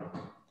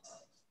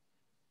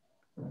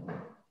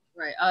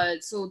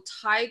Right. So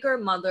Tiger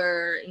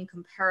Mother, in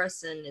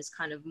comparison, is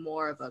kind of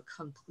more of a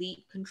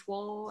complete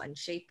control and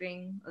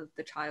shaping of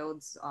the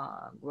child's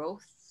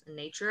growth and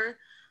nature.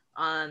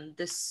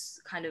 This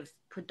kind of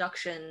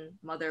production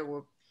mother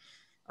or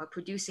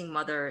producing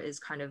mother is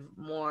kind of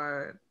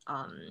more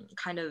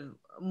kind of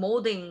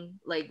molding,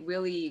 like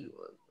really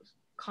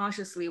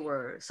consciously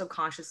or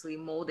subconsciously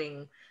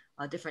molding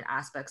different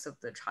aspects of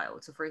the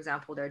child. So for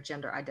example, their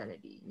gender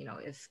identity, you know,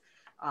 if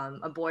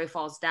a boy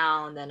falls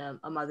down, then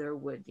a mother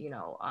would, you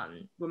know,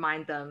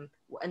 remind them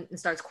and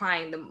starts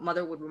crying, the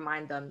mother would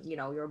remind them, you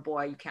know, you're a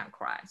boy, you can't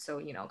cry. So,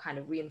 you know, kind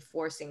of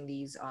reinforcing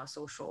these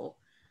social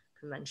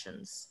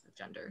conventions of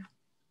gender.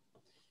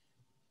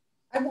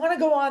 I want to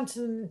go on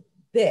to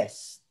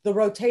this, the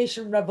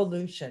rotation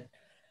revolution.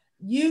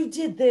 You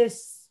did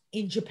this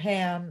in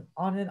Japan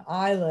on an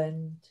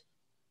island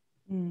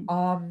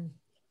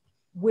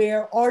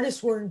where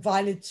artists were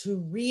invited to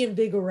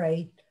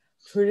reinvigorate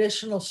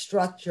traditional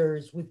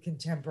structures with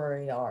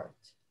contemporary art.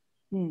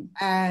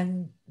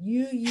 And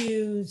you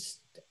used,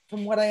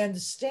 from what I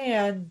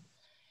understand,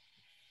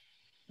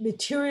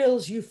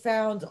 materials you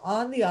found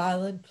on the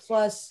island,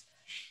 plus,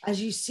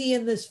 as you see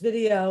in this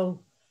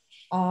video,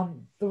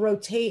 the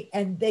rotate,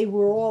 and they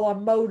were all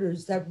on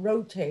motors that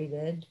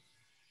rotated.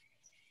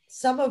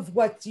 Some of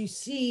what you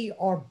see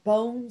are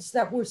bones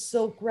that were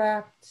silk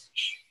wrapped,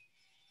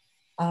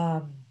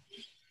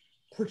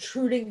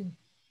 protruding,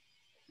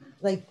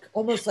 like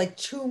almost like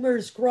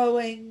tumors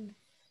growing,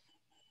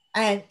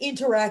 and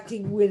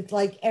interacting with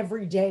like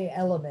everyday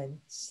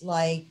elements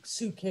like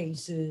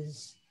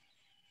suitcases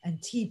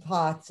and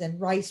teapots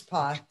and rice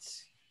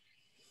pots.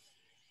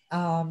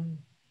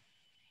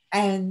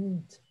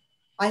 And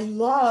I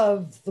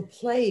love the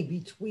play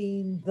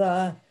between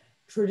the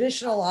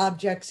traditional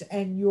objects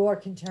and your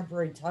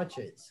contemporary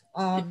touches.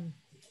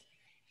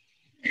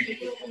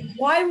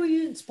 Why were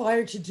you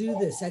inspired to do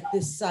this at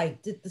this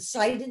site? Did the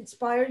site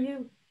inspire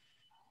you?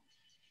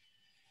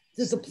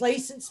 Did the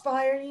place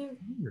inspire you?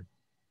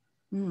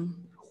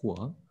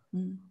 火，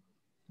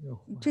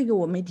这个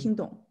我没听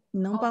懂，你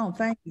能帮我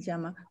翻译一下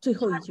吗？最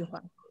后一句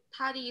话。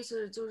他的意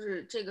思就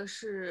是这个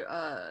是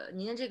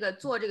您这个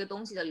做这个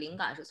东西的灵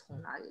感是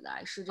从哪里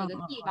来？是这个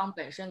地方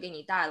本身给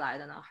你带来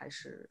的呢，还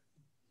是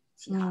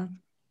其他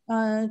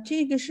的？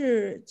这个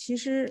是其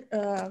实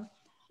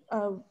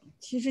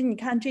其实你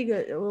看这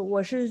个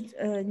我是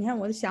你看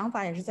我的想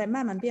法也是在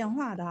慢慢变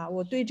化的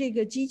我对这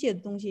个机械的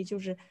东西就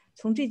是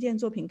从这件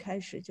作品开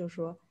始就是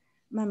说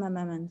慢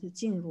慢的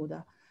进入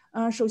的。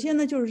首先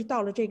呢就是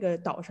到了这个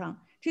岛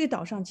上，这个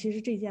岛上其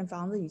实这件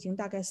房子已经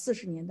大概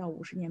40年到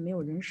50年没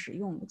有人使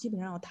用了，基本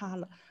上要塌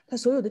了。它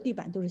所有的地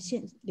板都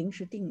是临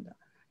时定的，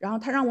然后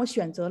他让我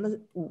选择了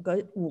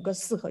五个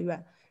四合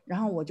院，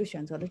然后我就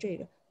选择了这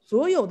个。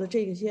所有的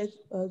这些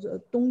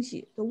东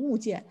西的物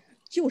件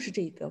就是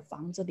这个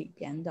房子里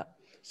边的，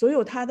所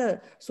有他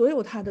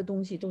的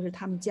东西都是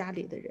他们家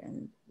里的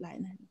人来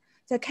的。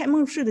在开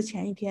幕式的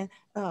前一天，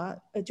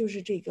就是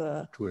这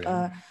个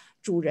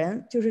主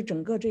人就是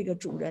整个这个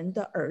主人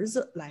的儿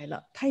子来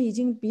了，他已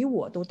经比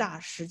我都大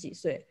10几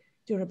岁，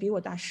就是比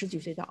我大10几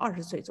岁到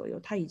20岁左右，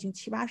他已经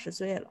70、80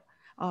岁了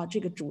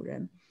这个主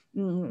人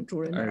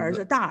的儿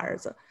子大儿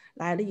子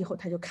来了以后，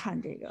他就看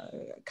这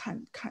个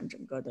看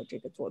整个的这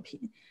个作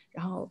品，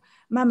然后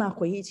慢慢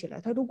回忆起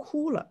来，他都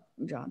哭了，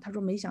你知道，他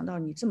说没想到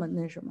你这么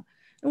那什么。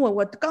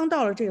我刚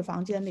到了这个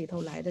房间里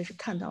头来的是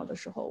看到的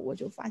时候，我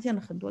就发现了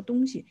很多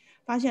东西，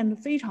发现了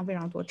非常非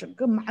常多，整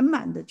个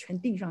满的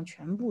地上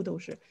全部都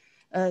是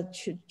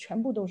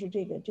全部都是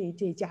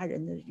这家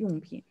人的用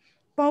品，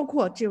包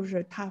括就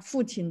是他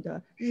父亲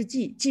的日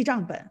记记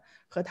账本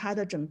和他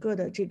的整个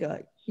的这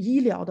个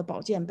医疗的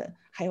保健本，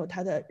还有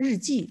他的日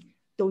记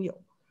都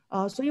有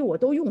所以我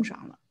都用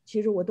上了。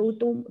其实我都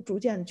逐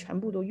渐全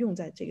部都用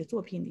在这个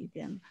作品里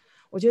边了。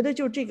我觉得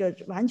就这个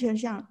完全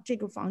像这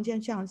个房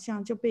间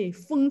像就被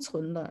封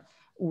存了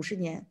50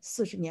年、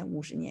40年、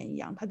50年一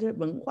样，它的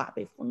文化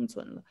被封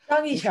存了。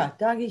当一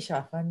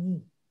下翻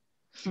译。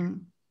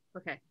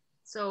Okay,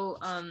 so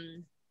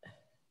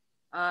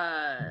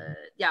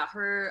yeah,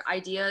 her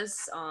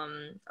ideas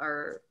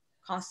are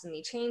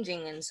constantly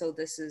changing, and so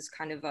this is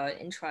kind of an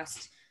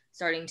interest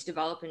starting to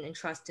develop an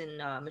interest in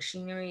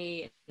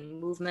machinery and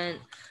movement.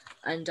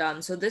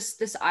 And so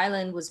this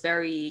island was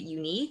very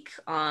unique,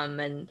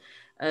 and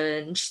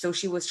so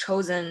she was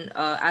chosen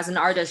as an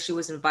artist. She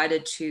was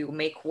invited to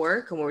make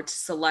work or to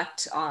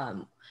select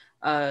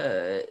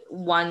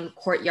one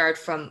courtyard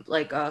from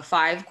like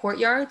 5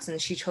 courtyards,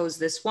 and she chose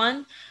this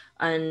one.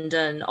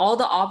 And all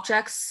the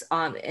objects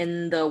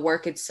in the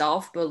work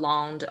itself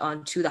belonged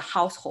to the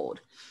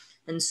household.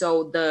 And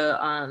so the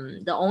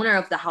owner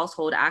of the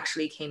household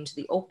actually came to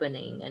the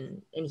opening,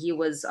 and he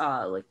was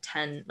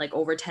like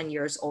over 10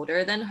 years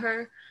older than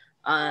her.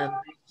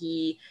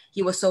 He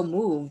was so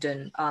moved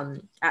and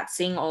at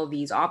seeing all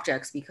these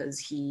objects because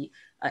he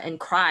and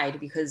cried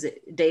because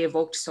they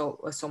evoked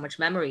so much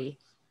memory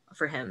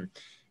for him.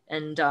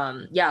 And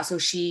yeah, so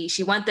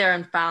she went there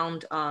and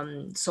found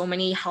so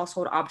many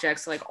household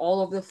objects like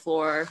all over the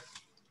floor.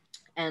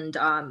 And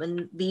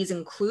these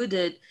include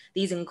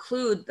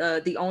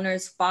the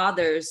owner's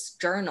father's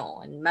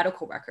journal and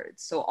medical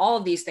records. So all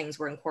of these things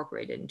were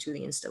incorporated into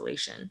the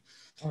installation.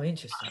 Oh,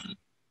 interesting.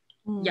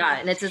 Yeah,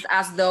 and it's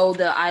as though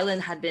the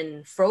island had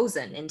been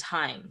frozen in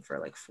time for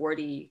like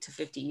 40 to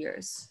 50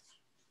 years.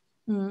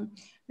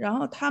 然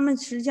后他们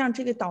实际上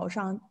这个岛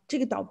上，这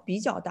个岛比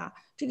较大，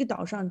这个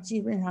岛上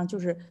基本上就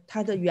是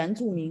它的原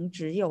住民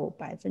只有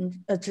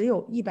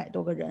100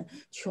多个人，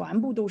全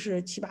部都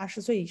是70、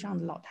80岁以上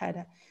的老太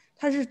太。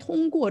他是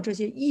通过这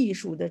些艺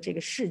术的这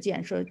个事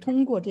件，说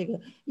通过这个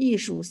艺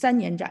术3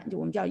年展，就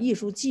我们叫艺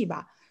术季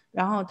吧，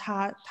然后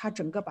他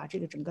整个把这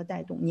个整个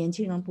带动，年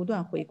轻人不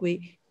断回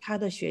归，他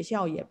的学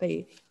校也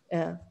被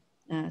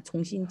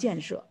重新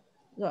建设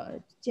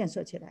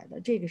起来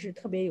的。这个是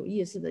特别有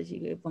意思的这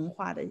个文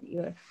化的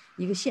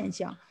一个现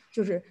象，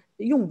就是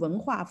用文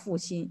化复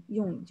兴，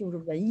就是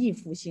文艺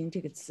复兴这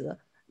个词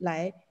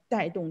来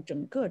带动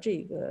整个这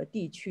个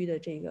地区的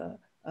这个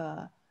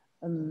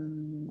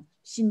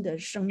新的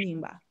生命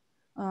吧。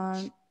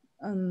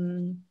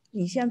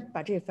你先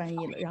把这翻译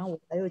了，然后我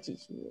还有几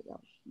句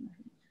要。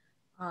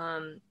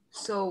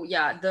So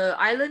yeah, the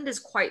island is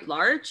quite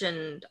large,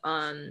 and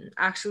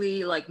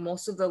actually like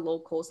most of the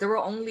locals, there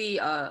were only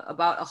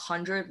about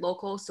 100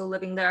 locals still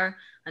living there,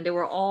 and they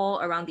were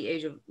all around the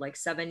age of like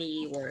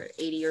 70 or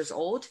 80 years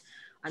old.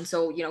 And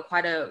so,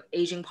 quite a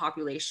aging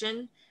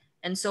population.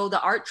 And so the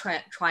art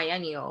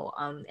triennial,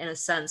 in a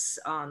sense,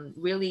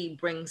 really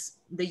brings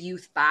the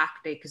youth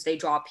back because they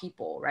draw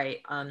people,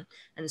 right?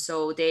 And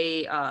so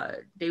they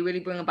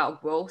really bring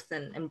about growth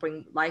and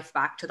bring life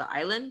back to the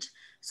island.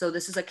 So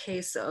this is a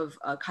case of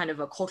kind of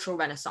a cultural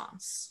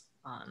renaissance.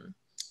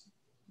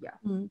 Yeah.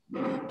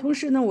 同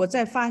时呢，我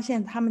在发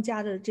现他们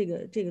家的这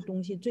个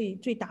东西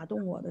最打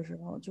动我的时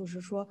候，就是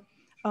说，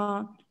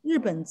日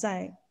本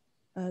在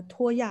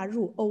脱亚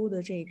入欧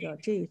的这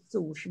40、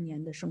50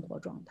年的生活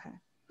状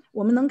态。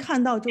我们能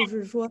看到，就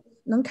是说，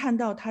能看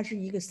到它是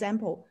一个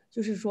sample，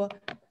 就是说，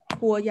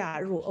脱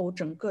亚入欧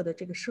整个的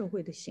这个社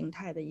会的形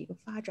态的一个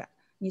发展。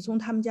你从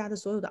他们家的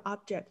所有的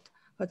object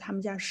和他们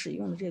家使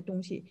用的这些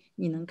东西，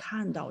你能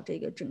看到这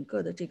个整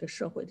个的这个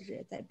社会的这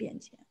些在变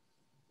迁。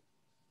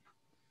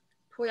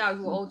脱亚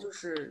入欧就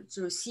是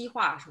西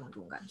化是吗？这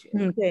种感觉。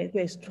对，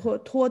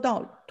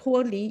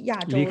脱离亚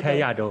洲，离开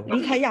亚洲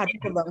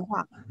的文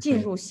化，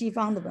进入西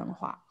方的文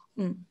化。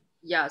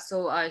Yeah,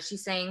 so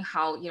she's saying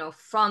how,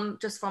 from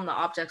the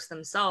objects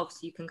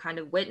themselves, you can kind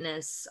of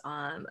witness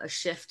a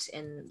shift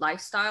in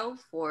lifestyle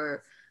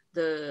for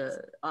the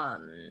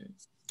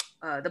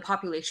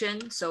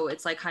population. So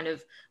it's like kind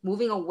of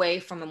moving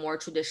away from a more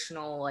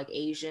traditional like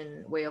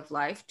Asian way of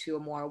life to a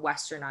more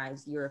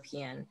westernized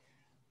European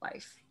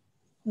life.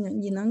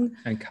 你能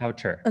and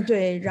culture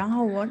对，然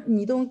后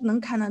你都能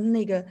看到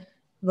那个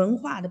文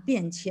化的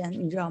变迁，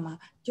你知道吗？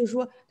就是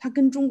说它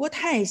跟中国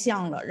太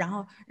像了，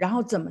然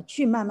后怎么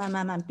去慢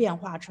慢变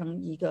化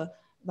成一个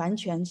完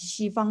全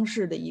西方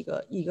式的一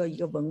个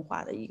文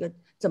化的一个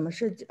怎么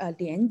是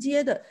连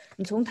接的？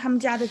你从他们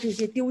家的这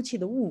些丢弃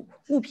的物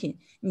品，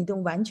你都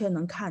完全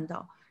能看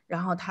到，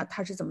然后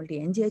他是怎么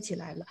连接起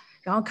来了？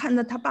然后看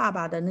到他爸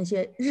爸的那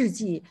些日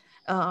记，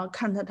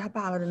看到他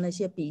爸爸的那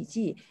些笔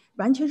记，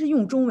完全是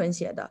用中文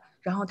写的。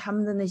然后他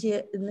们的那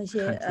些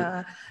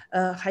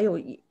还有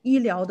医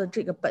疗的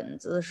这个本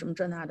子什么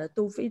这那的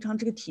都非常，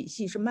这个体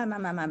系是慢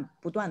慢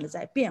不断的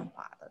在变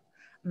化的。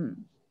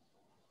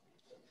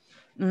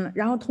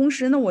然后同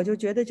时呢，我就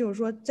觉得就是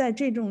说，在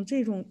这种，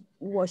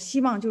我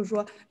希望就是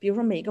说，比如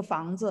说每个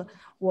房子，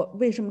我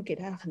为什么给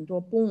它很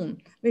多 bone，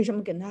 为什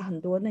么给它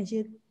很多那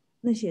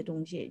些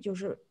东西，就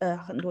是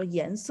很多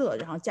颜色，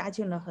然后加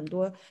进了很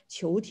多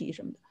球体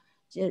什么的，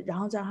然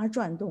后再让它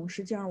转动。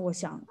实际上，我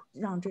想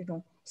让这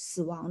种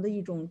死亡的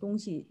一种东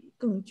西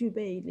更具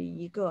备了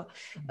一个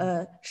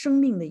生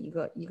命的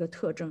一个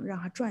特征，让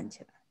它转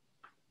起来。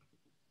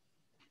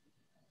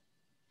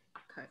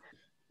Okay.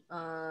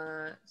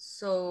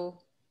 So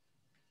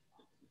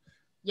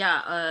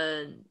yeah,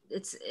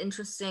 it's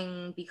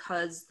interesting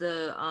because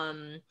a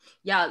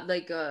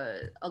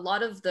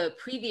lot of the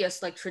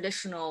previous like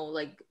traditional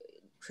like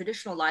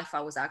traditional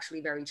lifestyle was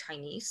actually very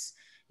Chinese.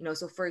 You know,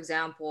 so for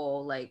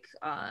example, like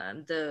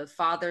the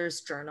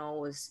father's journal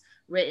was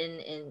written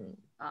in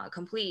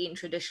completely in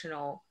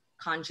traditional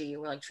kanji,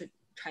 or like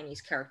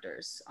Chinese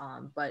characters,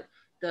 but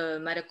the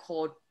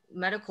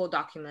medical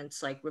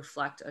documents like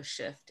reflect a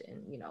shift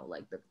in, you know,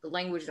 like the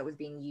language that was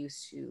being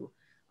used to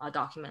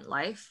document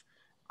life.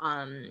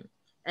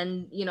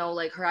 And you know,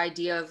 like her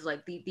idea of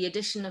like the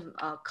addition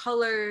of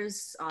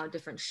colors,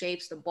 different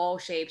shapes, the ball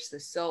shapes, the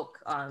silk,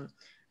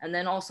 and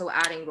then also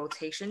adding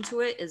rotation to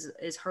it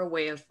is her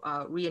way of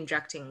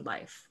re-injecting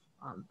life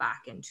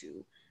back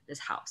into this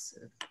house,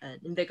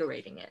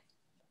 invigorating it.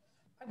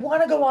 I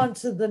want to go on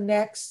to the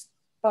next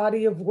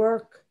body of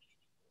work,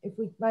 if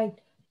we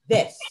might.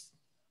 This,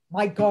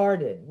 My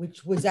Garden,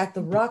 which was at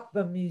the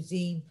Rockman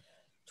Museum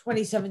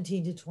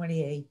 2017 to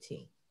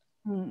 2018.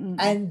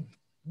 And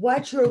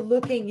what you're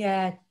looking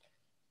at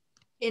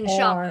in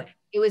Shanghai.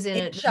 It was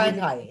in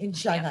Shanghai,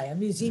 a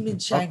museum in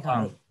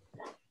Shanghai.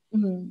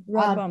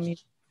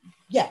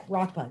 Yeah,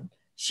 Rockman.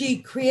 She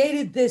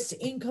created this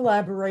in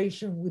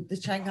collaboration with the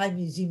Shanghai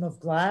Museum of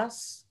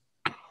Glass.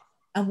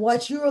 And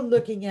what you're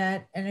looking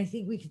at, and I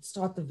think we could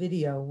start the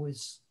video,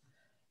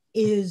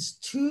 is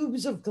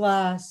tubes of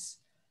glass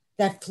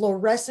that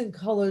fluorescent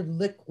colored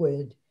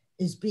liquid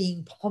is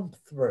being pumped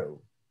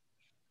through.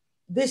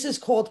 This is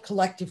called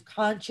collective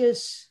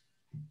conscious.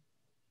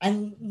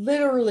 And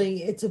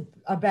literally it's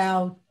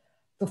about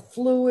the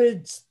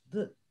fluids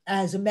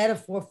as a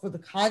metaphor for the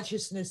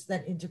consciousness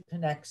that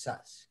interconnects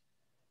us.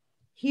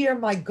 Here,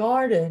 My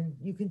Garden,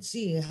 you can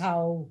see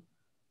how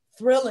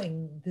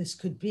thrilling this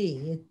could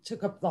be. It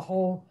took up the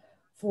whole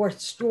 4th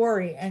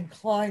story and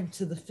climbed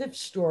to the 5th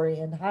story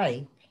in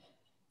height.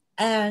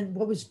 And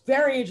what was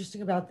very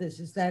interesting about this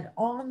is that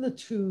on the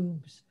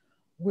tubes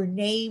were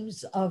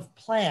names of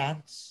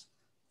plants,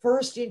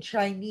 first in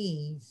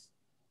Chinese,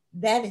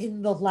 then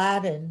in the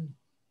Latin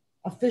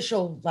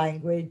official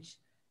language,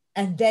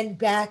 and then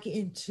back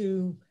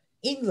into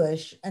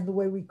English and the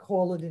way we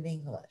call it in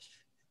English.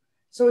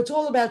 So it's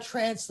all about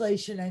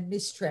translation and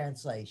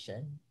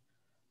mistranslation,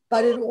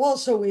 but it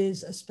also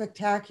is a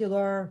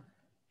spectacular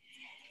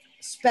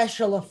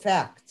special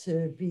effect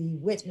to be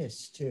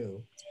witness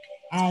to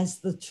as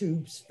the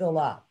tubes fill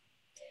up.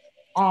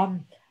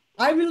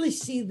 I really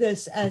see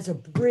this as a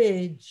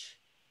bridge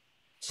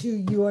to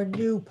your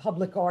new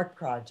public art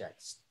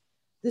projects.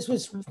 This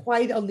was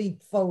quite a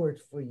leap forward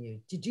for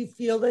you. Did you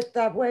feel it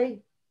that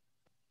way?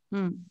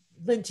 Lin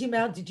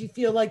Tianmiao, did you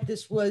feel like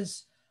this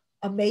was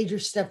a major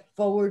step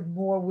forward,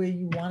 more where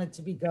you wanted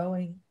to be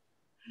going?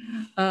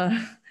 Did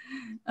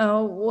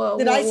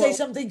I say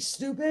something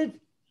stupid?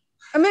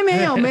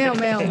 没有。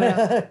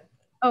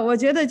我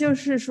觉得就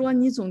是说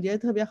你总结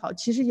特别好。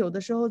其实有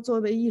的时候作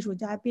为艺术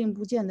家，并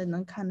不见得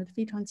能看得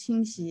非常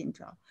清晰，你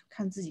知道，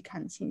看自己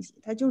看得清晰。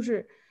他就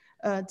是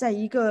在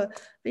一个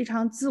非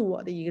常自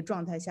我的一个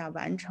状态下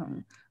完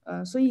成。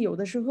所以有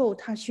的时候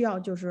他需要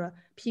就是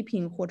批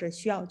评，或者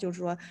需要就是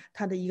说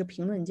他的一个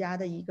评论家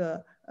的一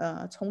个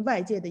从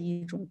外界的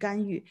一种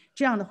干预，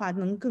这样的话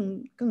能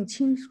更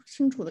清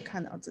楚的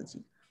看到自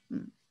己。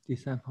第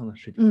三方的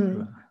视角，是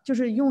吧？就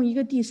是用一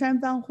个第三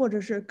方，或者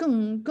是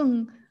更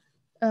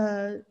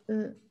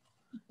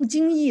不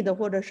经意的，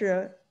或者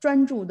是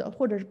专注的，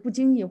或者是不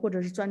经意，或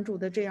者是专注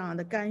的这样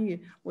的干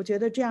预，我觉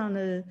得这样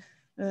的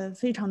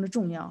非常的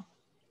重要。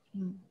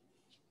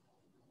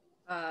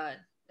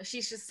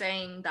She's just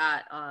saying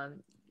that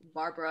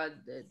Barbara,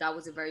 that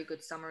was a very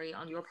good summary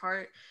on your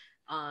part.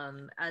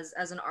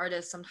 As an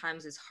artist,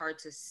 sometimes it's hard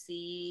to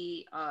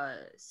see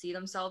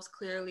themselves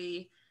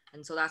clearly.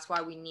 And so that's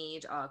why we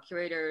need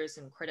curators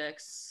and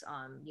critics,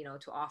 you know,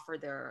 to offer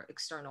their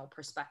external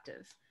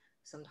perspective.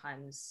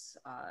 Sometimes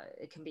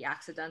it can be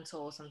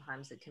accidental.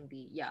 Sometimes it can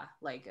be,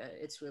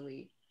 it's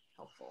really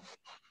helpful.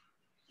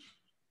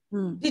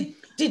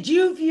 Did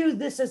you view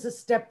this as a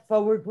step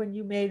forward when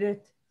you made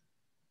it?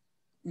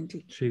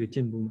 是一个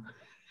进步吗？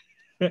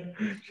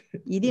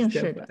一定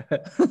是的。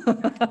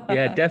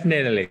Yeah,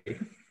 definitely.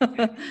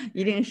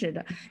 一定是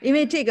的，因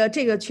为这个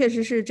确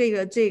实是这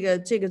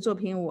个作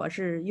品，我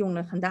是用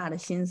了很大的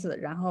心思，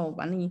然后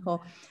完了以后，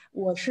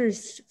我是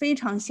非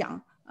常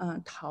想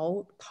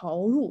逃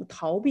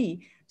避，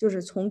就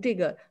是从这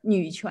个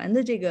女权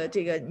的这个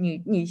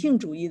女性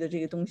主义的这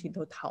个东西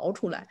都逃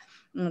出来，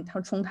他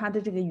从他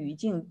的这个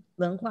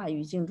文化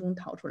语境中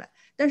逃出来。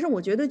但是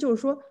我觉得就是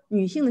说，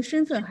女性的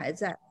身份还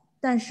在，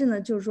但是呢，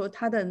就是说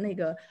它的那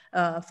个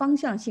方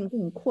向性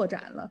更扩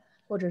展了。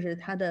或者是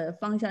它的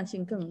方向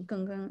性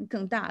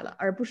更大了，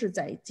而不是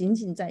仅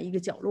仅在一个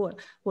角落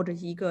或者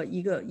一个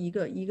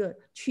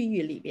区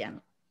域里边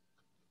了。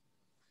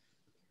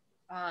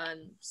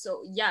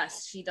So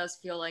yes, she does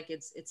feel like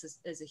it's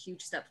a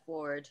huge step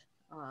forward.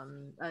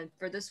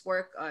 For this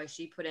work,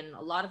 she put in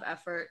a lot of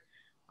effort,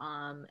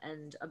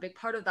 and a big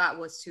part of that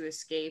was to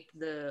escape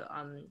the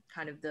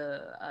kind of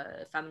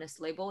the feminist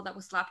label that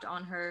was slapped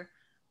on her.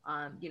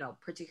 You know,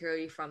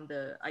 particularly from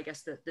the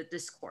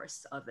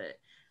discourse of it.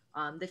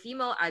 The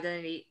female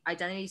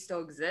identity still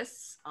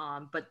exists,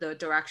 but the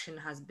direction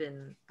has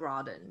been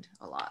broadened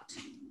a lot.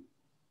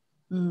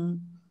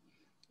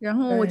 然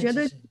后我觉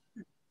得 Very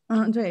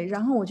interesting. 对，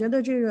然后我觉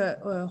得这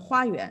个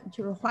花园，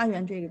就是花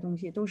园这个东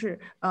西都是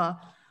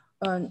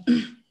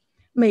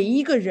每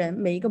一个人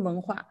每一个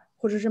文化，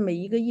或者是每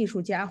一个艺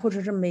术家，或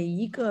者是每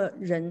一个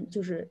人，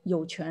就是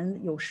有权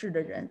有势的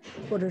人，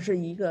或者是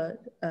一个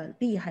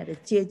厉害的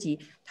阶级，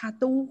他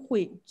都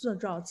会制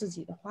造自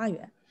己的花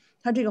园。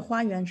他这个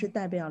花园是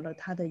代表了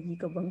他的一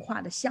个文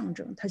化的象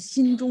征，他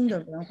心中的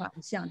文化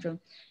的象征。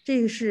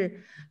这个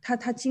是他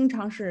经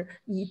常是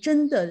以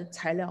真的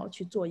材料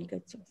去做一个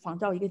仿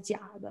造一个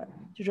假的，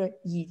就是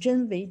以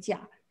真为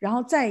假，然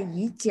后再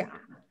以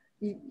假，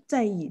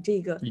再以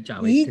这个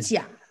以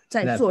假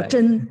再做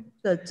真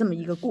的这么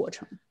一个过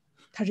程，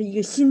它是一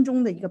个心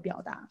中的一个表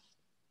达。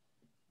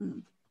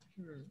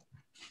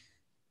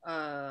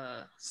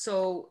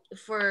So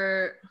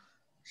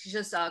she's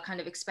just kind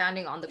of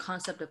expanding on the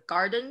concept of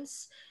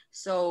gardens.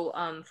 So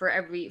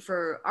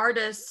for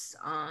artists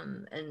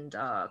and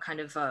kind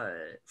of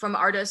from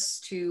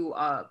artists to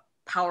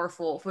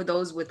powerful, for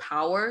those with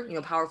power,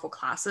 powerful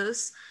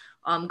classes,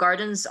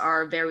 gardens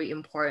are very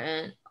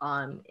important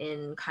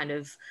in kind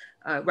of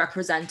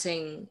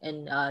representing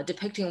and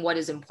depicting what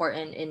is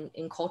important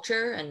in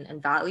culture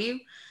and value.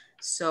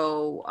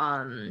 So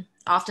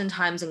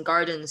oftentimes in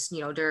gardens,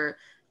 they're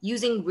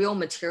using real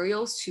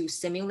materials to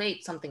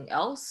simulate something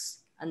else,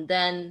 and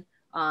then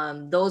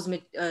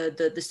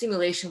the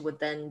simulation would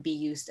then be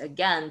used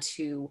again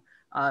to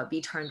be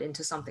turned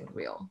into something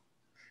real.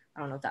 I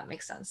don't know if that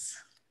makes sense.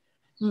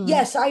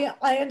 Yes,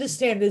 I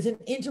understand. There's an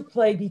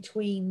interplay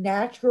between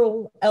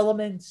natural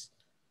elements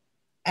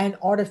and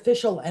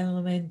artificial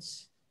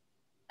elements,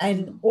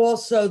 and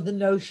also the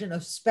notion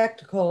of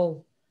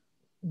spectacle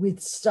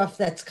with stuff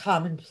that's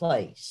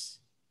commonplace.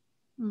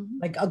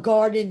 Like a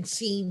garden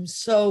seems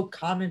so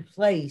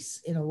commonplace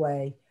in a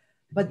way,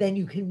 but then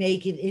you can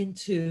make it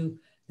into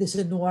this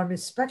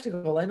enormous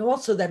spectacle. And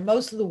also that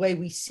most of the way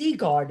we see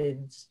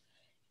gardens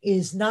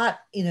is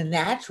not in a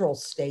natural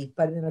state,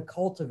 but in a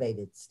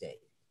cultivated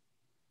state.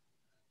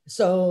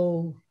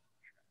 So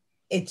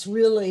it's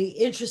really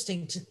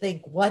interesting to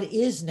think what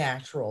is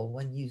natural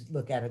when you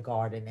look at a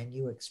garden and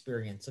you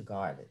experience a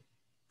garden.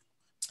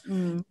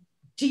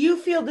 Do you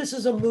feel this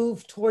is a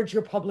move towards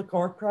your public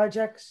art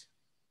projects?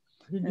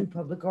 Your new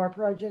public art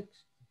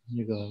projects?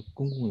 那个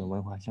公共的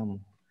文化项目。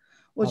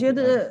我觉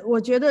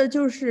得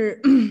就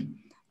是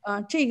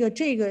这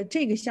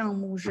个项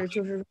目是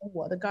就是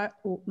我的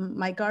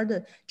my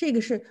garden， 这个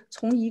是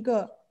从一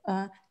个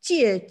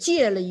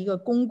借了一个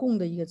公共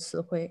的一个词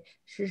汇，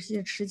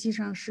实际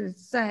上是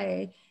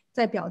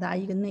在表达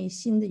一个内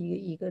心的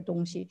一个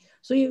东西。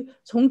所以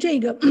从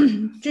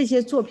这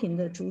些作品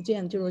的逐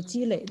渐就是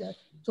积累的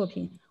作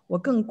品，我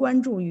更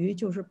关注于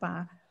就是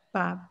把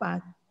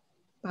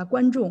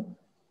观众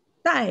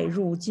带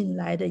入进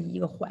来的一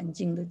个环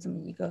境的这么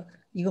一个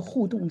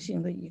互动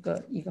性的一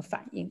个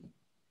反应。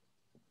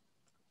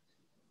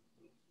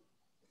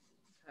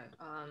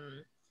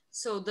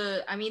So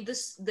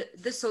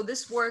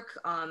this work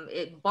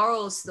it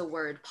borrows the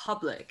word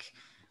public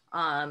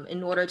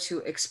in order to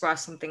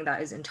express something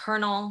that is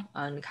internal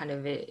and kind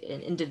of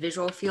an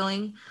individual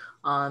feeling.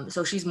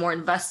 So she's more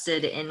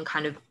invested in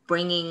kind of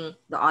bringing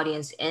the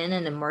audience in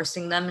and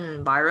immersing them in an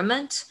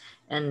environment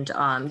and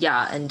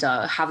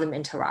have them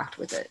interact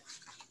with it.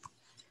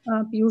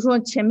 比如说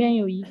前面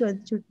有一个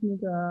就是那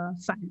个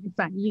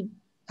反应，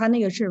它那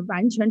个是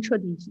完全彻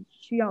底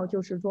需要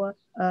就是说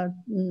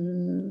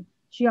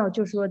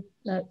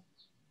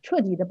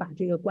彻底的把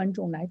这个观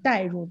众来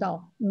带入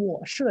到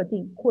我设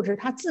定或者是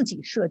他自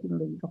己设定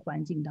的一个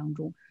环境当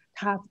中，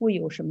他会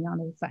有什么样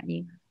的反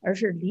应，而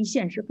是离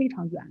现实非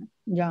常远，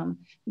你知道吗？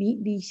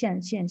离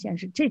现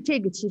实这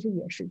个其实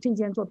也是这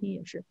件作品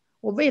也是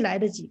我未来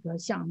的几个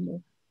项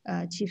目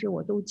其实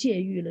我都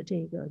借喻了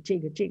这个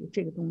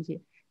东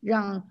西，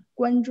让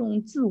观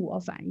众自我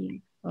反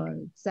应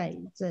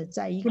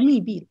在一个密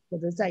闭或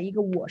者在一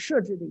个我设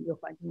置的一个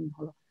环境里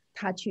头，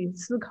他去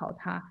思考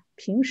他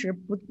平时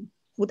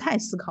不太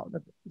思考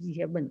的一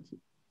些问题。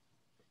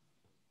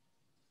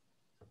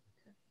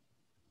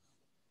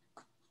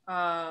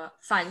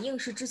反应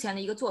是之前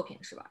的一个作品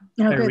是吧？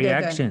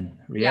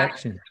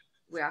 Reaction.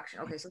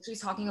 Okay, so she's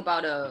talking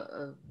about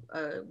a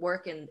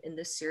work in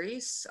this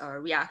series,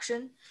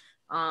 Reaction.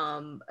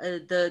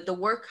 The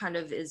work kind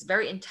of is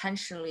very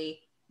intentionally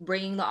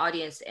bringing the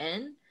audience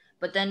in,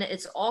 but then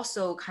it's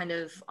also kind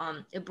of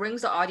it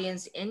brings the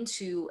audience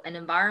into an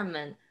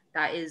environment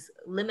that is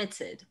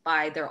limited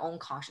by their own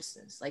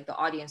consciousness, like the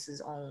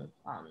audience's own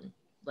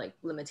like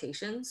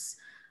limitations.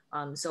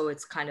 So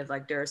it's kind of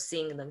like they're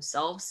seeing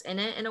themselves in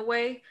it in a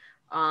way.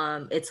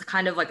 It's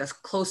kind of like a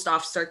closed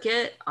off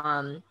circuit,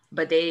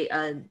 but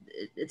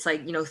it's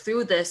like,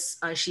 through this,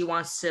 she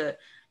wants to,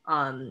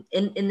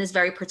 in this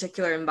very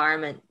particular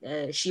environment,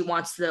 she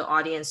wants the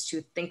audience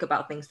to think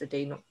about things that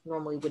they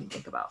normally wouldn't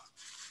think about.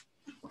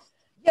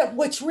 Yeah,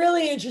 what's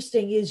really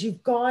interesting is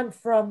you've gone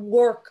from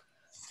work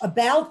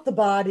about the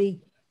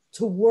body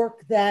to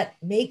work that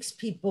makes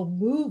people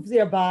move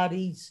their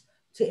bodies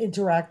to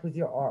interact with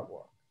your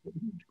artwork.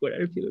 果然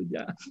是评论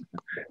家。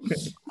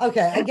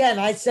Okay, again,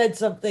 I said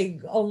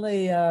something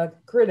only a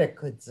critic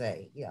could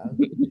say. Yeah.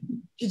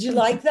 Did you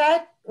like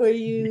that? Or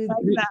you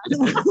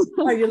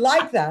or you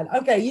like that?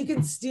 Okay, you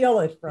can steal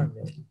it from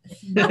me.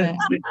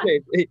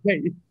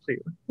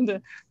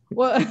 对，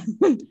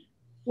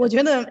我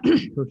觉得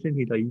从身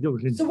体到移动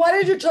身体。 So why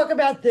did you talk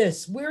about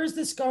this? Where is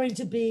this going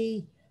to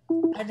be?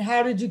 And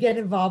how did you get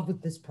involved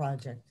with this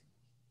project?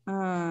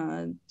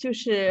 就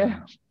是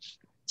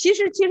其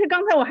实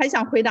刚才我还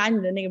想回答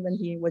你的那个问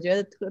题，我觉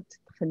得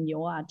很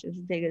牛啊，就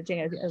是这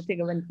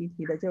个问题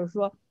提的，就是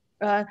说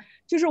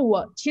就是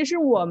其实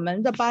我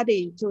们的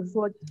body 就是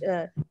说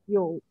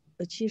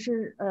其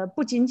实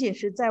不仅仅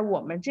是在我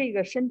们这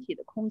个身体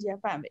的空间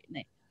范围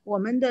内，我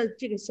们的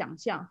这个想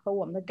象和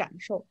我们的感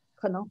受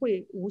可能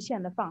会无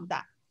限的放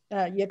大，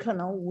也可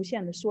能无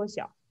限的缩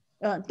小，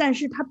但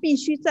是它必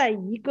须在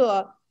一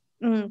个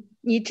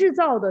你制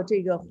造的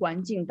这个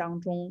环境当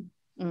中，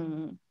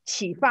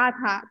启发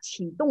它，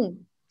启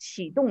动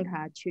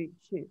它去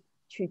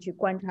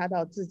观察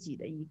到自己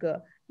的一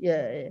个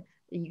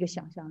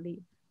想象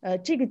力，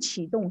这个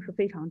启动是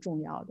非常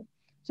重要的。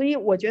所以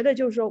我觉得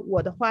就是说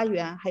我的花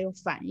园还有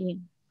反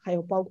应，还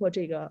有包括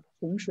这个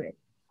洪水，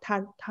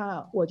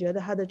我觉得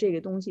它的这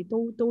个东西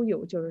都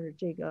有，就是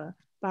这个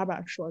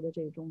Barbara说的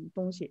这种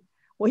东西。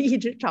我一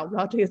直找不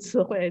到这个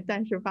词汇，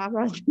但是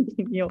Barbara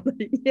挺牛的，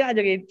一下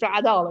就给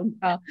抓到了，你知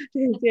道，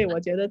这我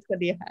觉得特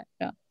厉害。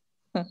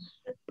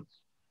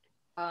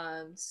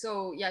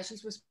So yeah,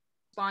 she's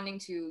responding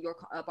to your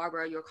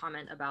Barbara, your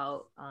comment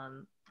about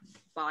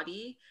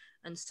body.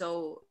 And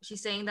so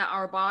she's saying that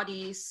our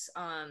bodies,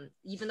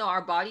 even though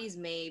our bodies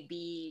may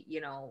be,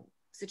 you know,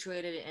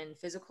 situated in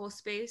physical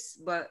space,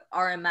 but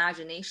our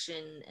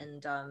imagination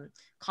and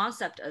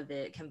concept of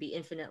it can be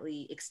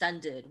infinitely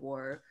extended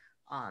or,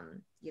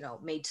 you know,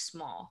 made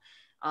small.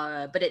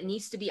 But it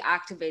needs to be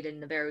activated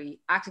in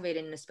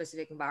a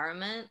specific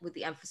environment with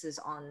the emphasis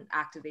on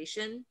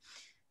activation.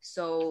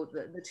 So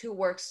the two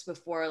works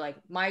before, like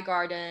My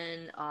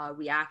Garden,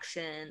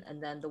 Reaction,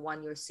 and then the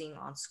one you're seeing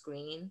on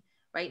screen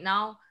right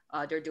now,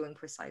 they're doing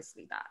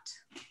precisely that.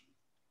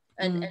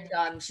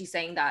 And she's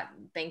saying that,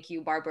 thank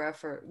you, Barbara,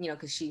 for, you know,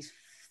 because she's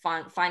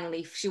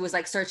finally, she was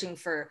like searching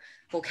for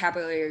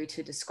vocabulary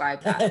to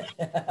describe that.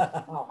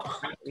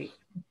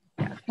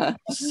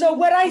 So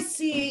what I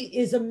see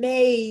is a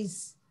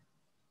maze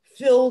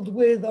filled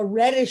with a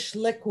reddish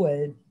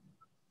liquid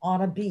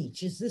on a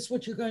beach. Is this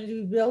what you're going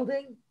to be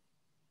building?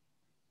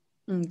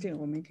 这个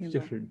我没听懂。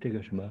就是这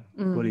个什么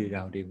玻璃，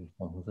然后这个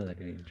粉红色的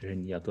这个，这是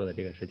你要做的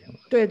这个事情吗？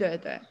对对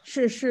对，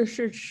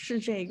是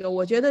这个。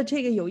我觉得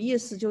这个有意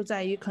思就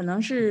在于，可能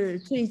是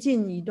最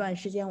近一段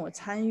时间我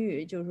参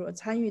与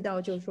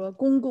到就是说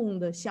公共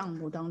的项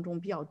目当中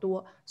比较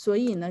多，所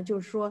以呢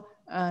就是说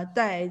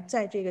在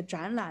这个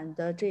展览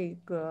的这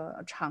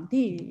个场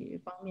地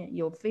方面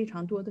有非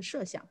常多的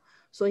设想，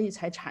所以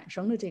才产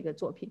生了这个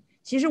作品。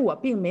其实我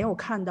并没有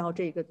看到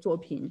这个作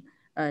品，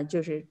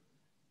就是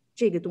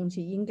这个东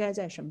西应该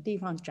在什么地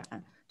方展，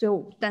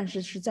但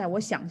是是在我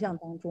想象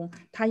当中，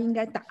它应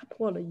该打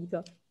破了一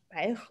个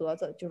白盒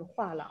子，就是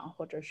画廊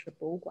或者是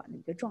博物馆的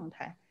一个状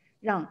态，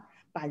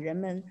把人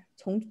们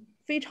从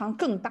非常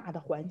更大的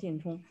环境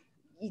中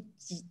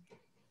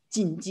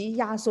紧急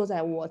压缩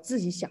在我自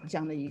己想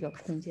象的一个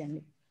空间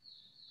里。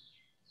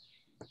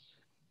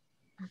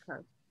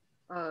Okay.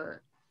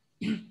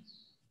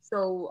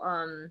 So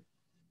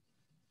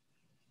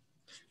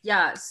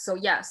yeah, so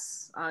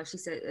yes, she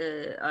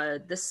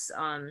said this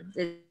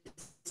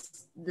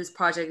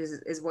project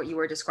is what you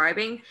were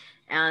describing,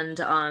 and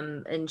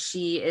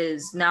she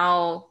is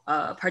now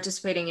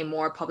participating in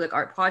more public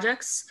art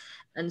projects,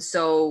 and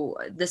so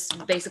this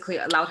basically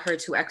allowed her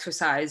to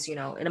exercise, you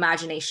know, an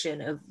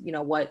imagination of, you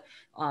know, what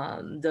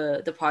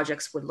the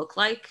projects would look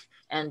like,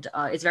 and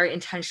it's very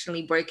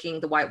intentionally breaking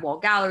the white wall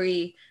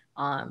gallery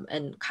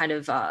and kind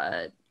of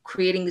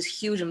creating this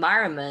huge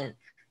environment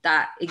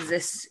that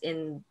exists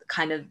in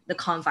kind of the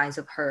confines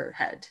of her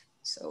head.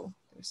 So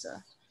there's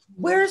a...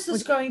 Where is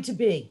this going to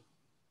be?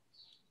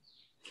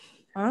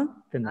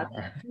 在哪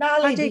儿？哪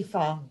里地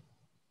方？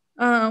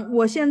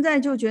我现在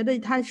就觉得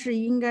它是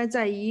应该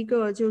在一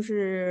个就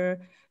是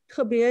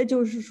特别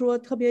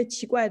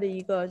奇怪的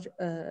一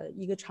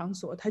个场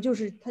所，它就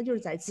是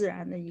在自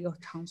然的一个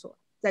场所，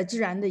在自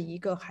然的一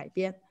个海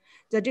边，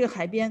在这个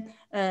海边，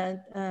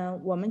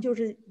我们就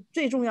是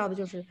最重要的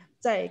就是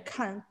在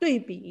看对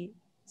比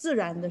自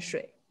然的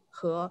水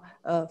和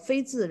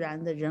非自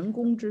然的人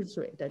工之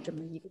水的这么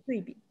一个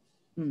对比，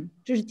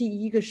这是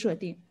第一个设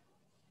定。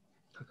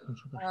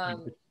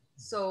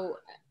So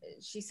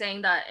she's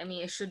saying that, I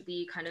mean, it should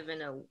be kind of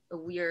in a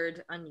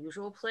weird,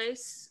 unusual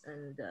place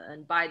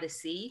and by the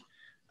sea.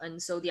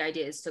 And so the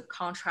idea is to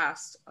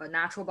contrast a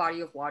natural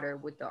body of water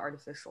with the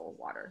artificial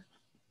water.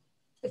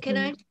 Can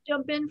I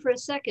jump in for a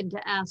second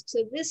to ask?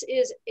 So this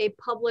is a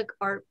public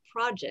art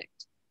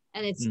project,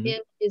 and it's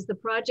is the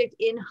project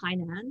in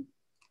Hainan?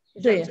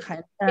 对，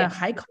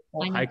海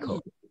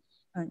口。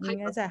应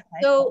该在海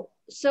口。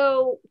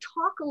So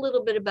talk a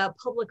little bit about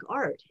public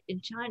art in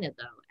China,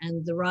 though,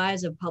 and the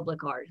rise of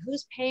public art.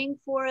 Who's paying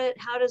for it?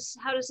 How does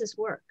this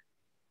work?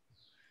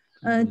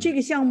 这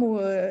个项目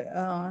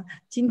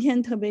今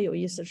天特别有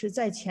意思，是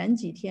在前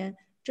几天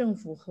政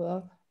府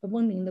和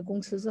翁林的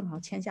公司正好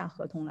签下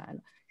合同来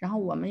了，然后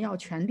我们要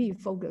全力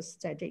focus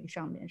在这个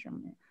上面，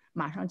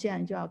马上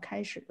建就要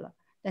开始了，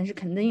但是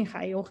肯定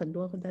还有很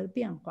多的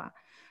变化。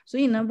所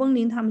以呢，翁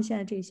林他们现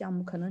在这个项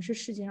目可能是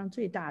世界上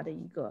最大的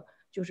一个，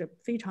就是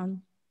非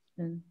常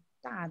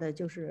大的，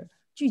就是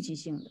聚集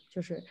性的，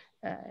就是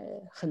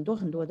很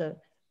多的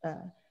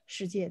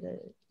世界的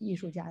艺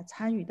术家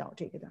参与到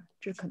这个的，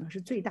这可能是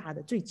最大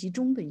的、最集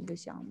中的一个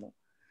项目。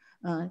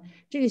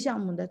这个项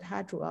目呢，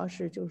它主要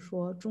是就是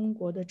说，中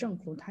国的政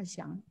府他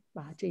想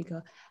把这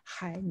个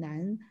海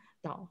南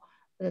岛，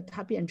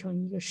它变成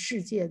一个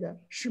世界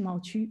的世贸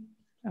区。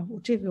然后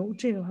这个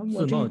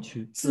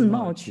自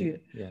贸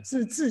区，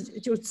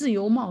就自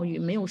由贸易，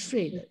没有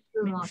税的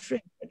这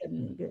么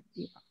一个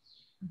地方。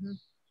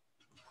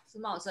自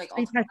贸 is like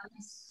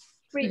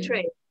free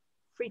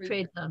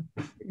trade zone。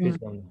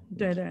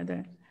对对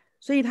对，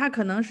所以他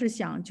可能是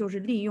想就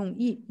是利用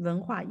文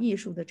化艺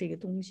术的这个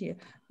东西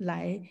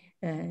来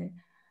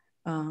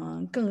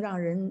更让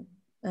人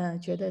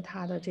觉得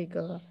他的这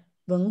个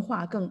文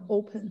化更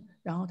open，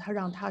 然后他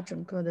让他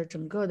整个的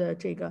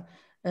这个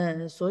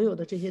所有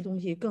的这些东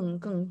西更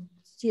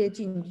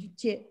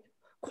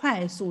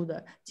快速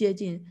的接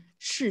近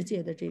世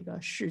界的这个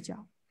视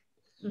角。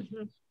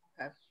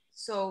Okay.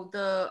 So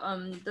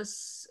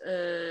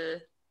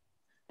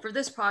for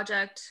this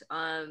project,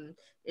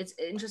 it's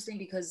interesting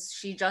because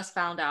she just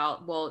found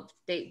out, well,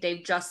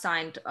 they've just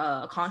signed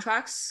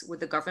contracts with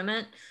the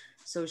government.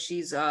 So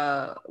she's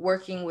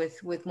working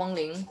with Wang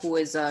Ling, who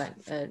is a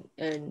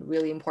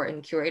really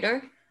important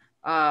curator.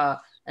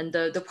 And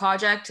the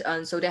project,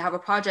 so they have a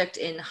project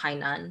in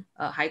Hainan,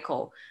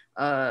 Haikou.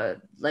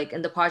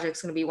 And the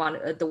project's going to be one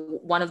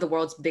of the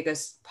world's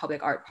biggest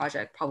public art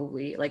project,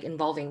 probably, like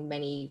involving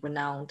many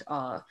renowned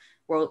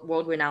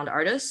world renowned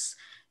artists.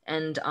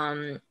 And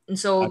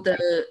so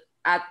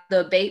at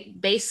the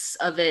base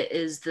of it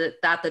is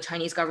that the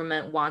Chinese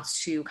government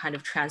wants to kind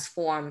of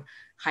transform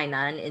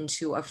Hainan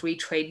into a free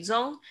trade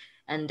zone,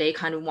 and they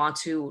kind of want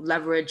to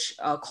leverage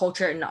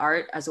culture and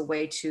art as a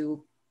way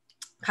to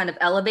kind of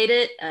elevate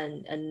it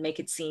and make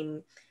it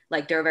seem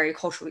like they're very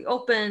culturally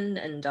open,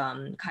 and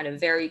kind of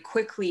very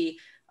quickly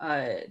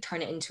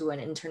turn it into an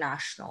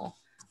international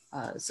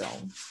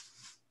zone.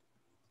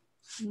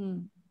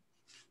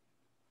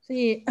 所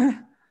以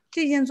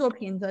这件作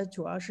品的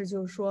主要是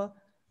就是说，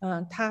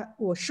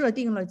我设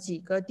定了几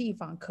个地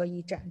方可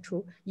以展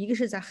出，一个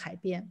是在海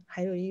边，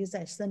还有一个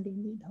在森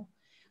林里头。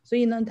所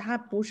以呢，它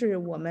不是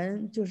我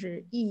们就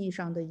是意义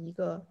上的一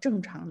个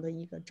正常的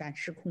一个展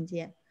示空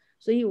间。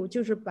所以我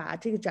就是把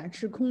这个展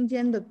示空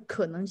间的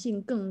可能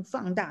性更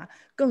放大，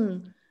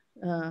更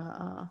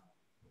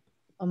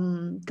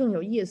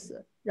有意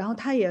思。然后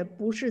它也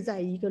不是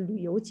在一个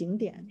旅游景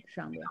点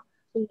上面，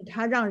所以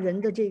它让人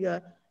的这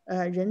个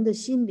人的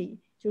心理，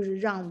就是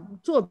让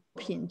作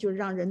品就是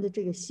让人的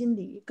这个心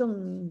理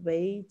更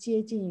为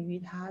接近于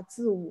他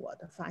自我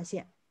的发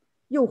现。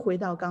又回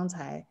到刚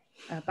才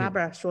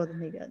Barbara 说的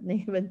那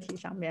个问题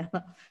上面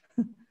了。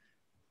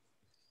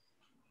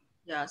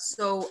Yeah,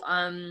 so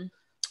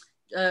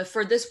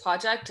for this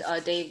project,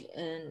 they've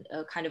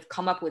kind of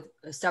come up with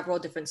several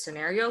different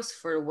scenarios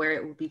for where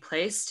it would be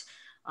placed.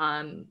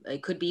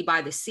 It could be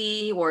by the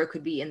sea, or it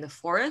could be in the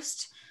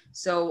forest.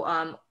 So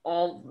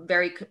all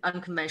very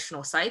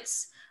unconventional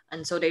sites.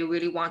 And so they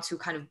really want to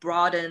kind of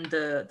broaden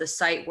the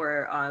site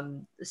where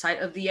the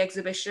site of the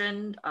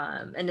exhibition,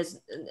 and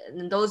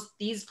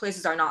these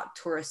places are not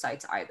tourist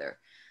sites either.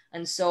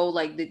 And so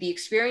like the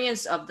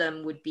experience of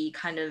them would be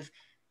kind of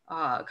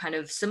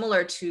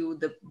similar to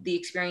the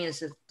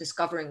experience of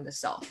discovering the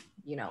self,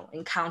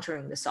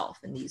 encountering the self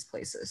in these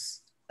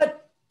places.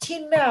 But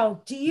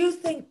Tianmiao, do you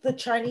think the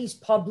Chinese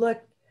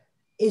public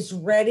is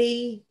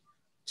ready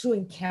to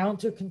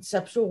encounter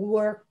conceptual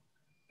work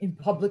in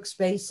public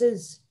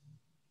spaces?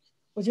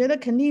 我觉得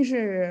肯定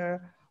是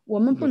我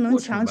们不能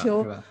强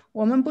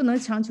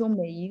求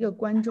每一个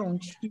观众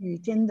去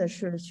真的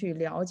是去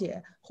了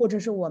解，或者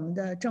是我们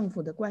的政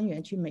府的官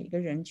员去每个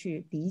人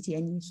去理解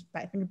你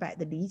100%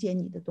的理解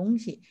你的东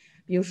西。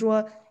比如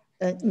说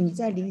你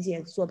在理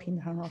解作品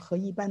上和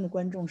一般的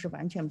观众是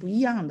完全不一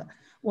样的，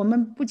我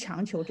们不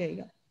强求这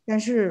个。但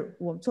是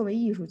我作为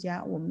艺术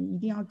家，我们一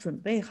定要准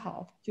备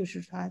好，就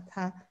是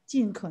他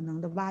尽可能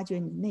的挖掘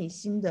你内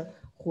心的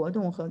活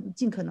动和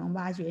尽可能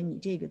挖掘你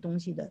这个东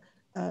西的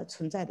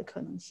存在的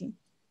可能性。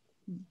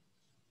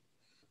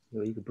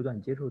有一个不断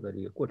接触的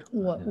这个过程。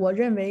我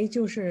认为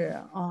就是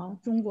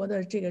中国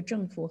的这个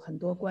政府很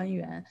多官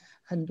员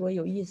很多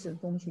有意思的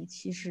东西，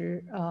其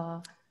实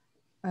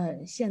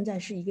现在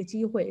是一个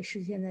机会，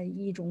是现在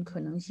一种可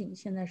能性，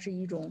现在是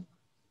一种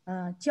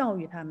教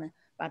育他们，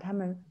把他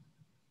们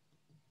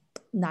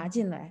拿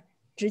进来，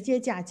直接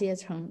嫁接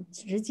成，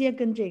直接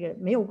跟这个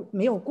没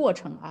有过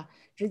程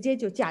直接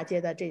就嫁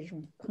接的这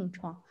种碰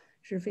撞，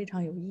是非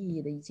常有意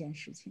义的一件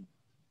事情。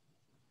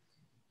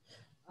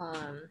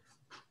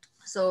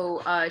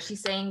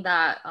She's saying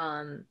that,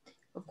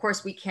 of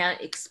course, we can't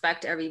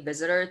expect every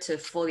visitor to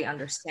fully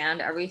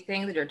understand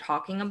everything that you're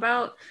talking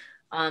about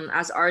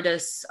as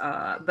artists,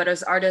 but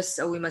as artists,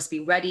 we must be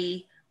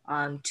ready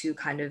to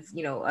kind of,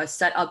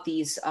 set up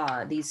these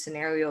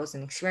scenarios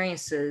and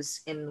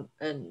experiences in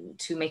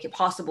to make it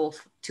possible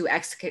to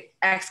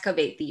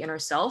excavate the inner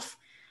self.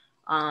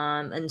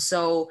 And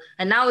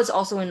now is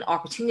also an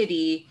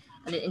opportunity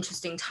and an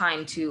interesting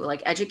time to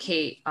like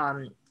educate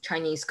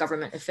Chinese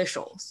government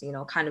officials,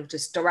 kind of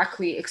just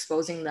directly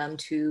exposing them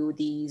to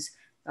these,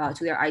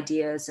 to their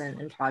ideas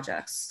and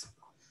projects.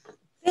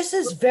 This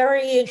is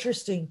very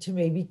interesting to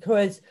me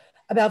because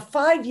about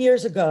 5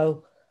 years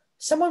ago,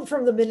 someone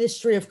from the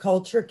Ministry of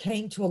Culture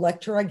came to a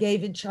lecture I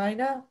gave in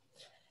China,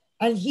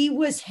 and he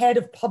was head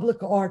of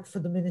public art for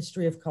the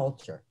Ministry of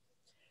Culture.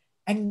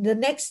 And the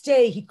next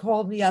day he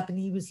called me up and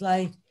he was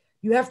like,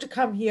 you have to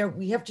come here.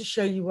 We have to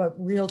show you what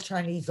real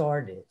Chinese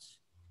art is.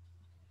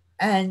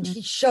 And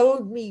he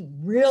showed me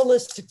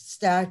realistic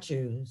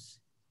statues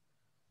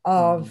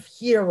of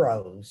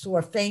heroes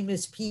or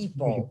famous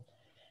people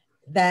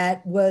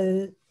that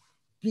were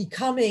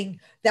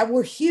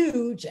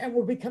huge and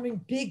were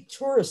becoming big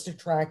tourist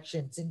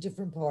attractions in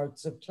different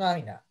parts of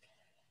China.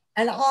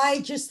 And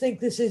I just think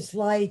this is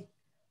like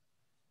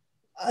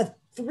a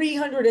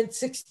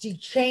 360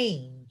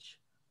 change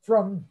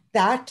from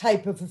that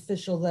type of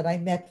official that I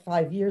met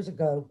 5 years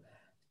ago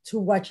to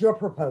what you're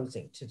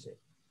proposing to do.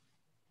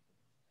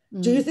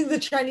 Do you think the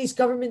Chinese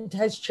government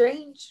has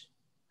changed?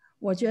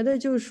 我觉得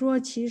就是说，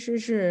其实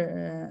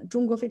是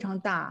中国非常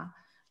大，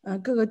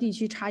各个地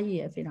区差异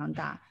也非常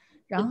大。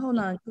然后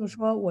呢，就是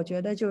说，我觉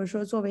得就是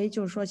说，作为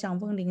就是说像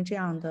翁玲这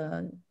样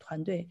的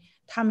团队，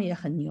他们也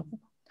很牛，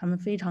他们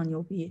非常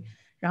牛逼。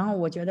然后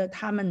我觉得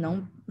他们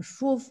能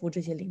说服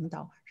这些领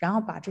导，然后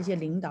把这些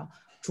领导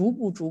逐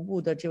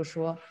步的就是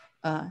说，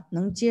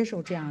能接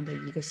受这样的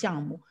一个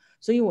项目。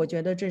所以我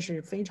觉得这是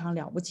非常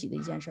了不起的一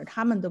件事，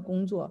他们的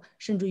工作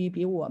甚至于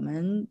比我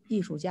们艺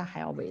术家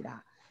还要伟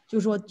大。就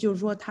是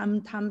说他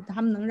们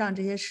能让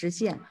这些实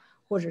现，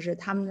或者是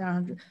他们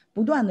让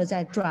不断的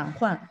在转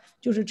换，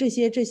就是这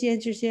些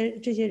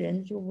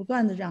人就不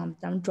断的让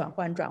咱们转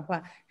换，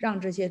让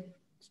这些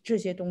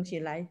东西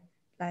来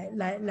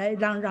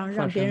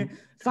让别人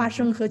发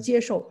生和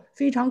接受，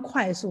非常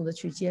快速的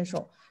去接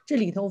受，这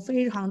里头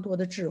非常多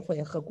的智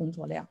慧和工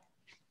作量。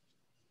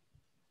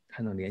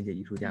才能连接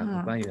艺术家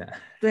和官员，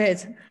对，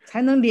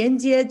才能连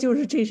接就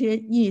是这些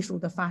艺术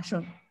的发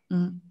生。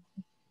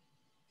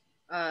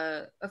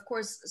Of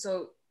course,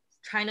 so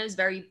China is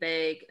very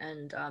big,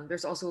 and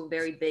there's also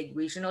very big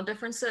regional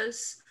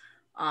differences.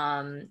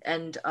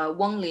 And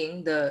Wang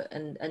Ling,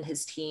 and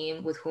his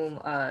team, with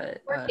whom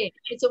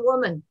she's a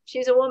woman.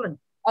 She's a woman.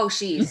 Oh,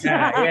 she's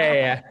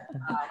yeah.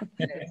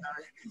 Okay,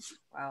 sorry.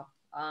 Wow.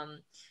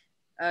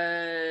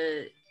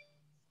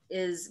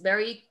 Is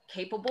very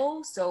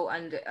capable. So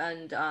and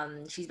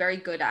she's very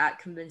good at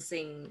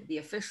convincing the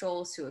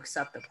officials to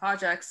accept the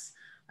projects.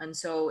 And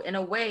so in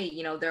a way,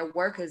 their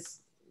work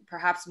is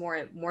perhaps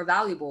more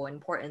valuable and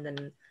important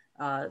than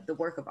the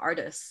work of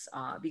artists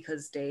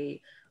because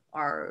they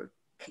are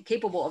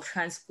capable of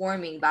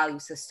transforming value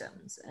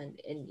systems and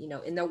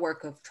in their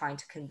work of trying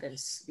to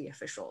convince the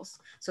officials.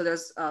 So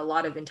there's a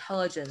lot of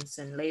intelligence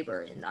and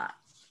labor in that.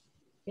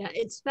 Yeah,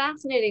 it's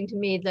fascinating to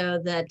me though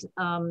that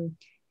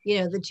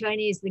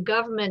the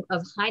government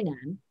of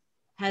Hainan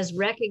has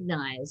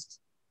recognized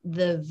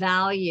the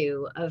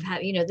value of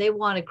they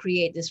want to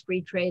create this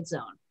free trade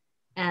zone.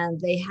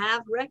 And they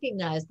have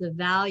recognized the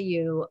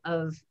value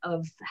of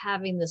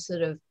having this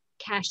sort of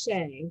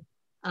cachet,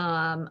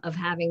 of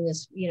having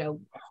this,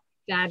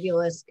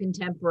 fabulous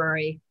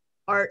contemporary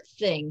art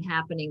thing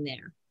happening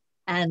there.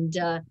 And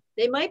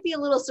they might be a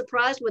little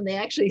surprised when they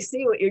actually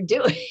see what you're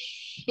doing.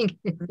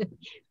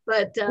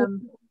 But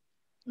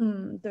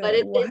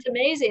it's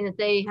amazing that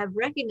they have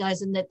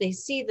recognized and that they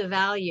see the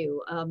value,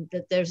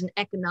 that there's an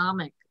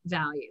economic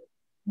value.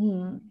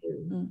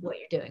 What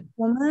you're doing.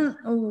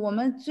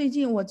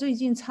 我最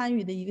近参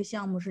与的一个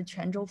项目是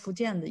泉州福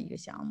建的一个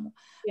项目。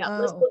Yeah,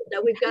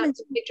 we've got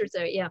some pictures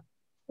there. Yeah.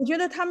 我觉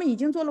得他们已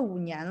经做了5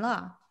年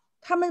了，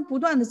他们不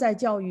断的在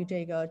教育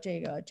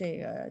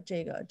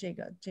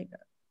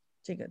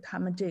他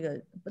们这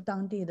个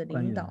当地的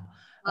领导。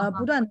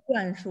不断的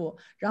灌输，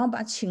然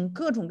后请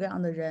各种各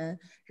样的人，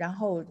然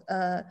后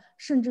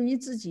甚至于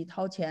自己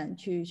掏钱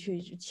去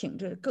请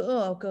这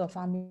各个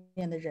方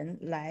面的人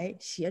来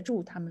协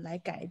助他们来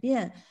改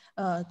变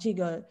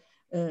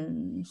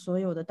所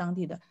有的当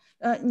地的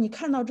你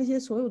看到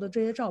所有的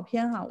这些照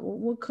片啊，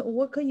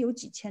我可以有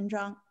几千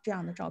张这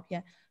样的照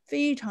片，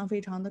非常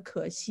非常的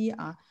可惜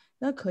啊。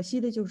那可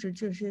惜的就是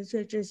这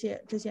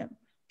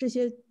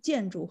些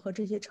建筑和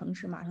这些城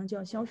市马上就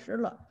要消失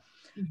了。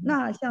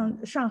那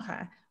像上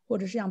海或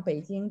者是像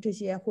北京这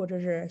些，或者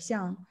是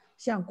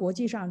像国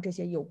际上这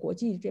些有国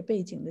际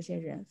背景的这些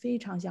人，非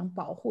常想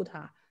保护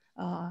它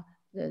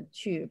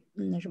去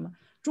什么？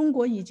中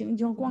国已经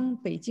就光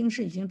北京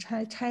市已经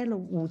拆了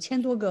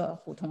5000多个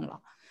胡同了，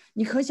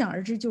你可想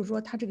而知，就是说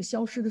它这个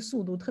消失的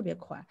速度特别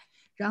快。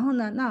然后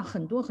呢，那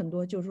很多很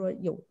多就是说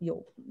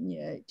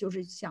也就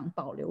是想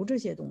保留这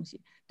些东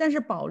西，但是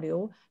保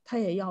留它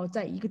也要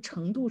在一个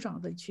程度上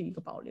的去一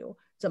个保留，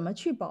怎么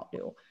去保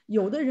留？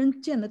有的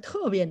人建得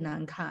特别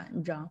难看，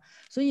你知道，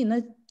所以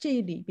呢，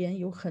这里边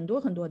有很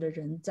多很多的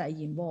人在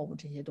involve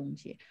这些东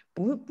西，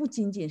不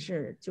仅仅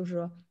是就是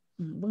说，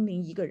翁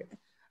林一个人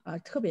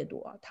特别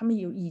多，他们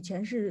以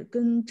前是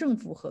跟政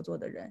府合作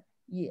的人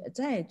也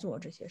在做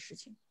这些事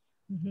情。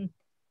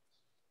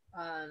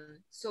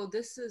So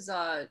this is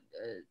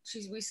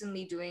she's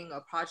recently doing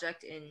a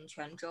project in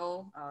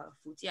Quanzhou,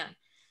 Fujian,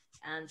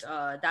 and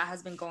that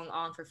has been going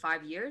on for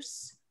 5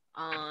 years.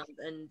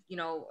 And you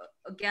know,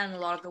 again, a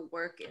lot of the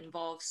work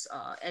involves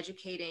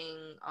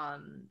educating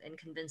and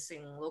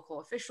convincing local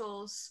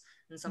officials,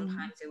 and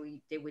sometimes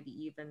they would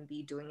even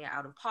be doing it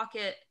out of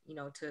pocket, you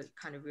know, to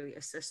kind of really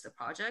assist the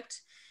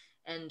project.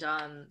 And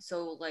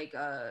so like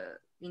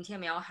Lin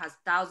Tianmiao has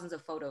thousands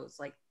of photos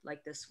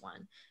like this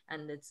one,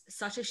 and it's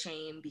such a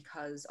shame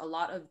because a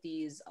lot of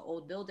these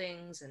old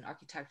buildings and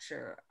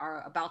architecture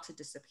are about to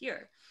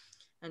disappear.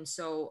 And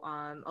so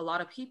a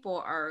lot of people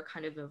are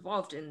kind of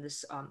involved in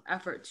this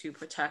effort to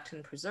protect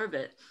and preserve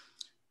it.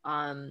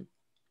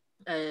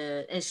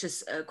 It's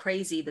just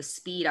crazy the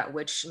speed at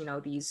which, you know,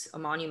 these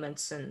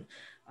monuments and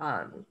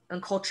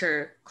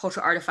cultural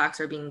artifacts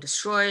are being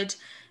destroyed.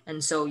 And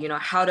so, you know,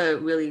 how to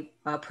really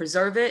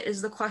preserve it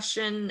is the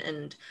question.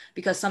 And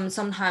because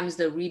sometimes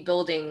the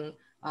rebuilding,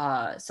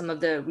 some of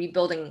the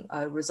rebuilding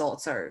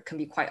results can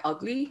be quite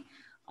ugly.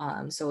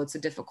 So it's a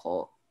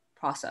difficult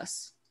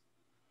process.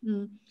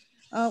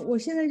 我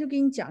现在就给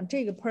你讲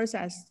这个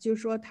process， 就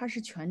是说它是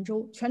泉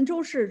州，泉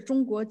州是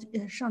中国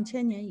上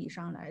千年以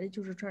上来的，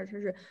就是这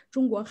是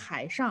中国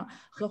海上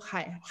和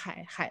海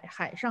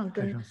上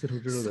跟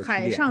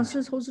海上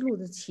丝绸之路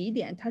的起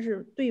点，它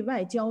是对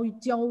外交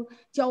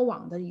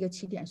往的一个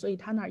起点，所以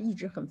它那儿一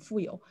直很富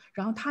有。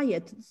然后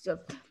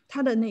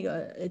它的那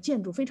个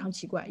建筑非常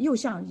奇怪，又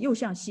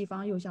像西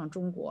方又像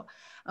中国，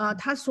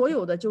它所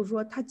有的就是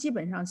说它基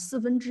本上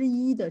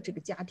1/4的这个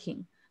家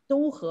庭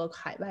都和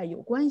海外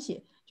有关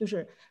系。就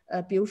是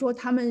比如说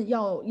他们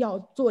要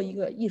做一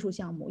个艺术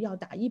项目，要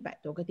打100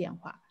多个电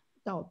话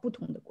到不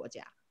同的国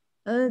家，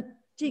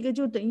这个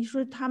就等于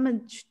说他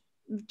们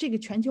这个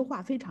全球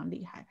化非常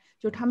厉害，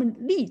就是他们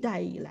历代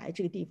以来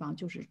这个地方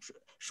就是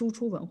输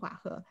出文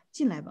化和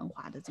进来文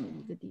化的这么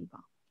一个地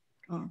方。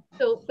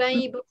So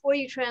Banyi, before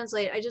you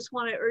translate, I just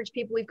want to urge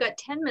people, we've got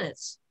 10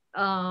 minutes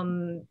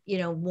you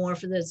know, more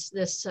for this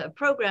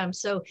program.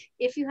 So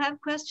if you have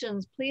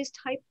questions, please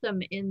type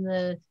them in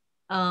the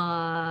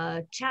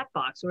chat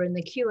box or in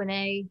the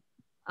Q&A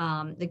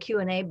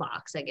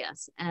box, I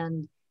guess,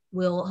 and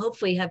we'll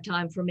hopefully have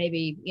time for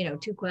maybe, you know,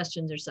 2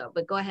 questions or so.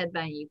 But go ahead,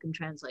 Banyi, you can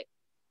translate.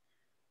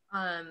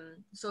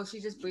 So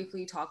she just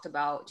briefly talked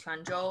about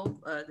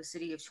Quanzhou, the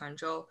city of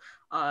Quanzhou.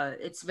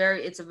 It's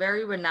a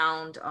very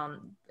renowned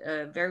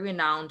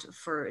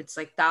for its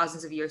like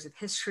thousands of years of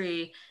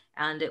history,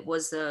 and it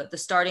was the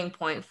starting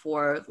point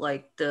for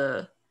like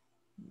the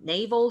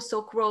naval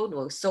Silk Road,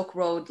 or Silk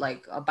Road,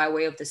 like by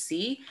way of the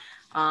sea.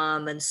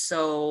 And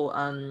so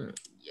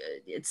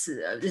it's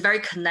very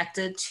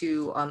connected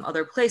to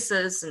other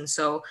places, and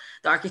so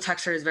the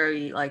architecture is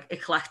very like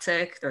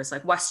eclectic. There's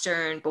like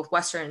both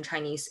Western and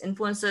Chinese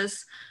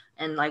influences,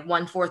 and like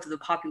 1/4 of the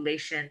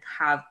population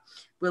have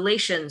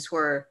relations who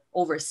are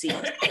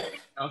overseas.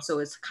 So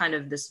it's kind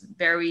of this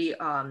very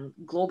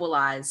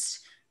globalized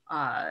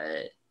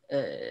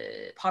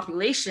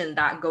population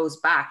that goes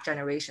back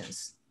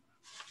generations.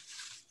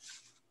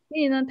 所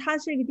以呢，它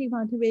这个地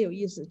方特别有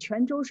意思。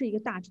泉州是一个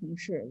大城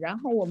市，然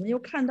后我们又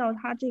看到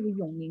它这个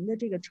永宁的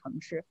这个城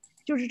市，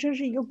就是这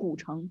是一个古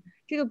城。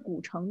这个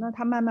古城呢，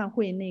它慢慢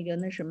会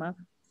那什么，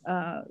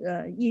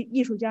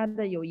艺术家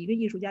的有一个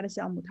艺术家的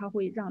项目，他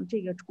会让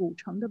这个古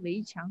城的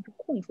围墙是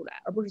空出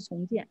来，而不是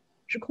重建，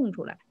是空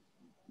出来。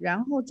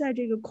然后在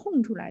这个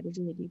空出来的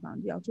这些地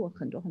方，要做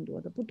很多很多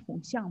的不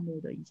同项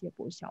目的一些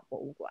小博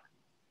物馆。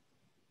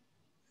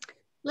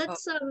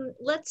Let's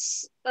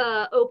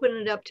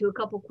open it up to a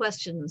couple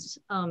questions,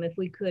 if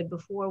we could,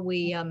 before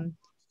we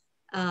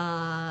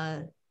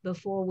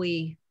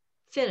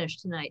finish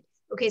tonight.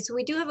 Okay, so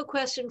we do have a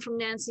question from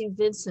Nancy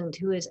Vincent,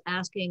 who is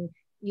asking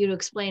you to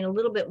explain a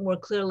little bit more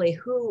clearly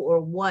who or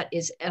what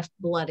is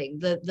F-blooding,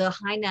 the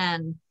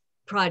Hainan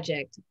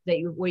project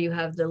where you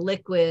have the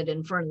liquid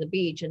in front of the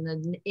beach, and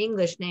the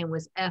English name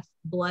was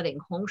F-blooding,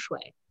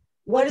 Hongshui.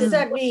 What does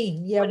that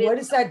mean? Yeah, what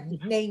does that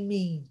name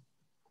mean?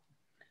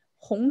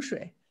 洪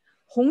水，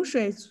洪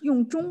水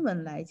用中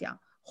文来讲，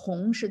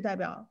红是代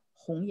表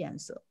红颜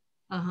色，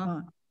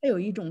它有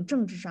一种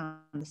政治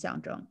上的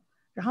象征。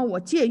然后我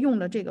借用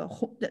了这个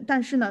红，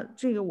但是呢，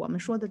这个我们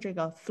说的这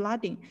个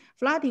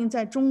flooding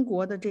在中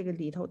国的这个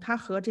里头，它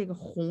和这个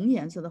红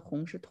颜色的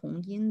红是同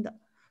音的，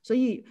所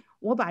以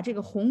我把这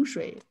个洪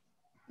水，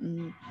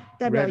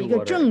代表一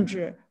个政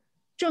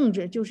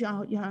治就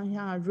像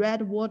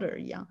red water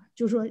一样，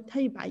就是说它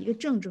把一个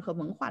政治和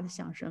文化的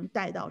象征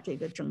带到这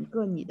个整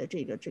个你的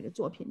这个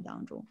作品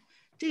当中。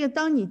这个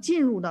当你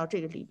进入到这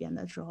个里边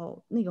的时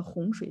候，那个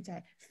洪水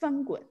在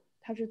翻滚，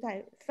它是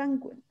在翻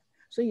滚，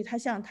所以它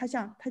像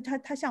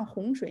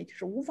洪水，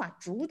是无法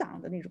阻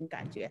挡的那种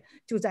感觉，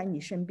就在你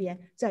身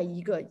边，在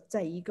一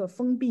个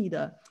封闭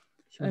的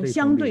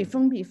相对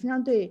封闭、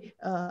相对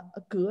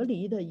隔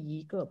离的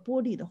一个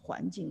玻璃的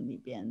环境里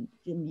边，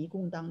这迷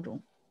宫当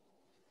中。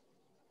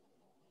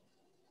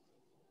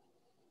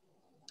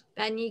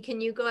Benny, can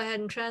you go ahead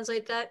and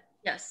translate that?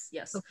 Yes,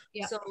 yes. Okay,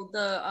 yeah. So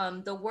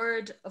the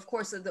word, of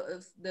course,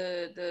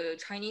 the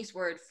Chinese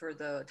word for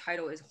the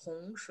title is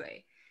洪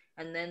水,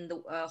 and then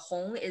the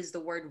洪 is the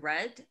word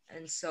red,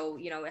 and so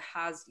it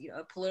has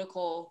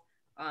political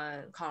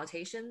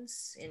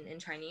connotations in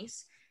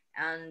Chinese,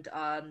 and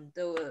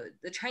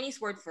the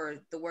Chinese word for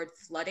the word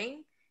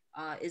flooding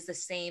is the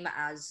same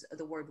as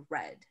the word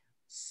red.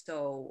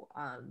 So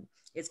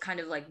it's kind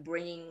of like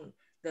bringing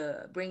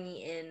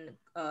in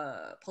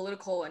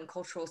political and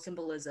cultural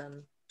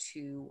symbolism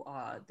to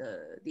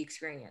the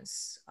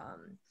experience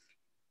of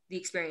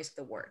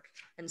the work.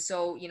 And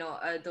so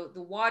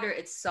the water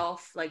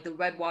itself, like the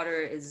red water,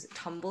 is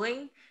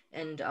tumbling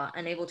and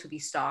unable to be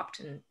stopped,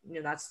 and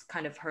that's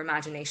kind of her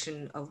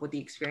imagination of what the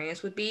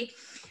experience would be.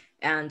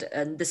 And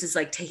this is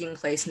like taking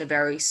place in a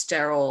very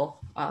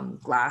sterile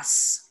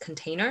glass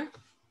container.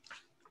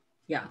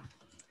 Yeah.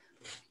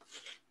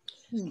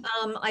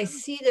 I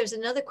see there's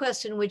another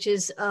question, which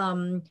is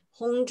Hong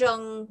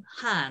Zheng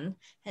Han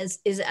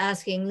is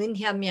asking, Lin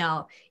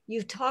Tianmiao,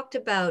 you've talked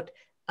about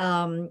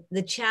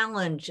the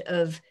challenge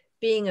of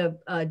being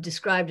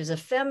described as a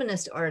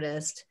feminist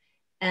artist,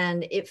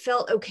 and it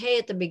felt okay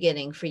at the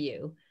beginning for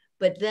you,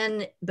 but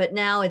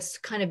now it's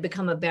kind of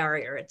become a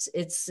barrier.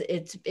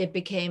 It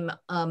became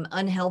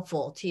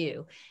unhelpful to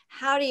you.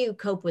 How do you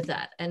cope with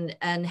that,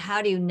 and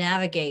how do you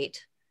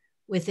navigate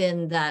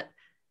within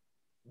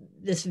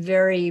this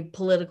very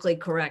politically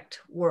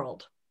correct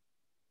world?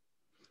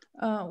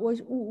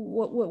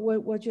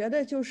 我觉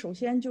得就首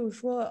先就是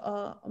说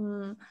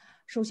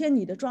首先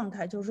你的状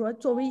态就是说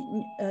作为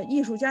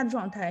艺术家的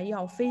状态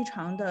要非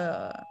常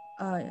的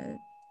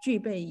具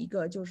备一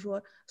个就是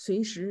说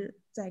随时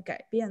在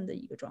改变的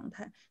一个状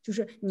态，就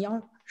是你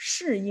要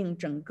适应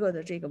整个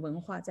的这个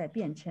文化在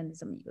变迁的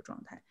这么一个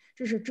状态，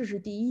这是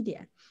第一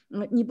点。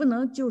你不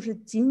能就是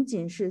仅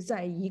仅是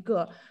在一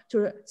个就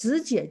是只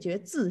解决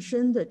自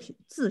身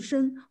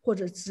或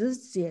者只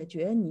解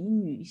决你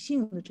女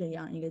性的这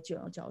样一个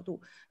角度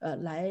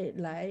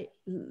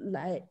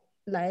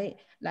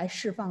来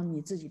释放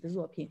你自己的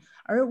作品，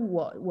而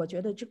我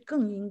觉得这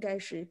更应该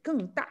是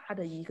更大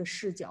的一个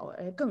视角，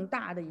更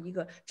大的一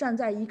个站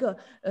在一个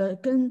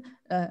跟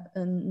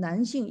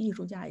男性艺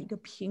术家一个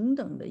平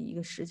等的一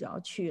个视角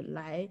去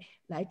来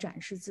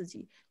展示自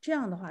己。这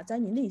样的话，在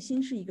你内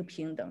心是一个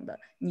平等的，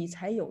你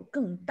才有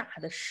更大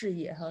的视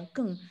野和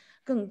更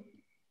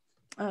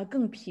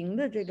平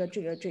的这个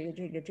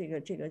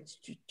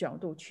角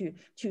度去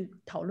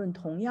讨论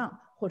同样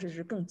或者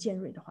是更尖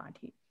锐的话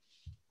题。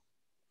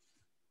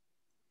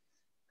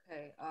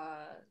Okay,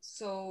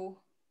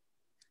 so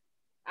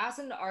as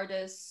an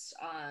artist,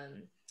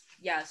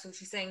 so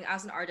she's saying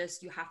as an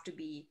artist, you have to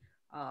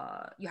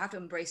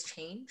embrace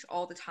change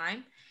all the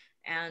time.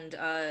 And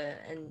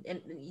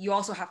you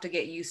also have to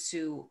get used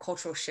to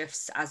cultural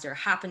shifts as they're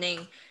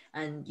happening.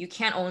 And you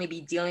can't only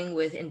be dealing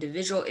with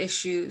individual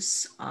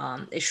issues.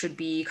 It should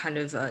be kind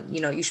of,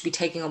 you should be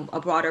taking a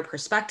broader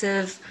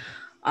perspective.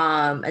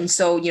 And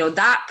so,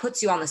 that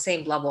puts you on the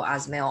same level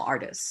as male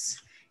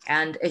artists.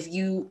 And if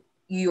you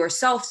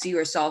yourself see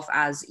yourself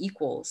as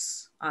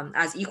equals,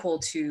 as equal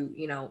to,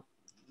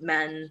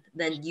 men,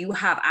 then you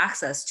have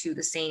access to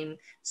the same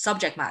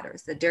subject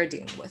matters that they're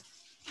dealing with.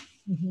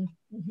 Mm-hmm.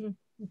 Mm-hmm.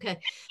 Okay.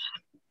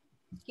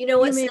 You know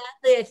what,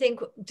 sadly, I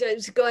think,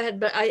 just go ahead,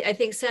 but I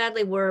think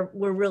sadly we're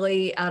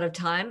really out of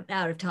time,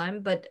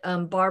 but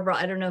Barbara,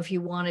 I don't know if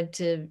you wanted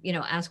to,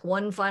 ask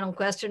one final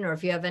question or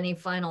if you have any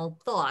final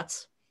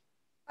thoughts.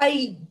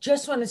 I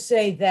just want to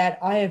say that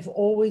I have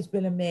always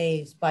been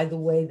amazed by the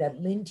way that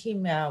Lin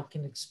Tianmiao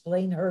can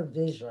explain her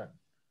vision,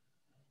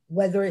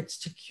 whether it's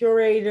to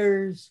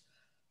curators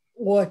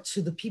or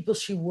to the people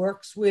she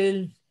works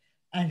with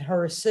and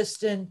her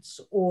assistants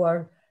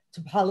or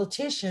to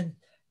politicians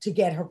to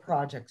get her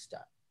projects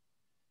done.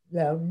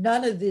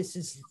 None of this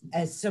is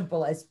as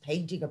simple as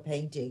painting a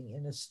painting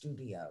in a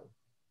studio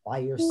by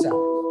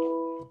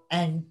yourself.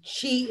 And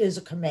she is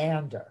a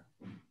commander.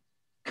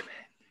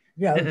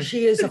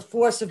 She is a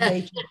force of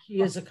nature.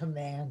 She is a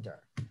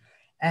commander.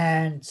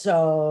 And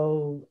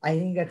so I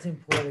think that's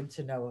important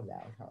to know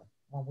about her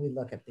when we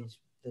look at this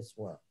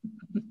work.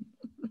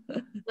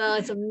 Well,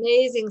 it's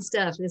amazing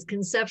stuff. This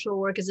conceptual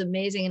work is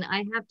amazing. And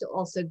I have to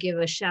also give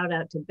a shout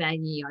out to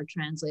Banyi, our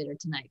translator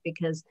tonight,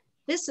 because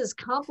this is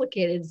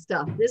complicated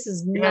stuff. This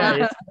is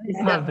not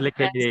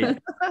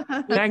complicated.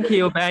 Thank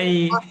you,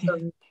 Banyi.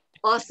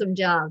 Awesome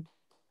job.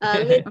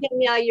 Lin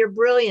Tianmiao, you're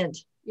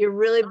brilliant. You're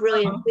really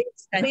brilliant.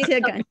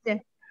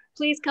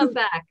 Please come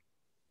back.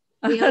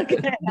 We hope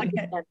to come back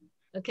again.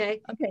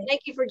 Okay.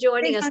 Thank you for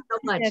joining us so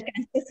much.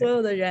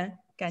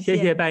 谢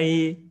谢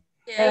Banyi。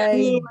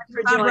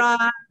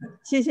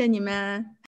谢谢你们。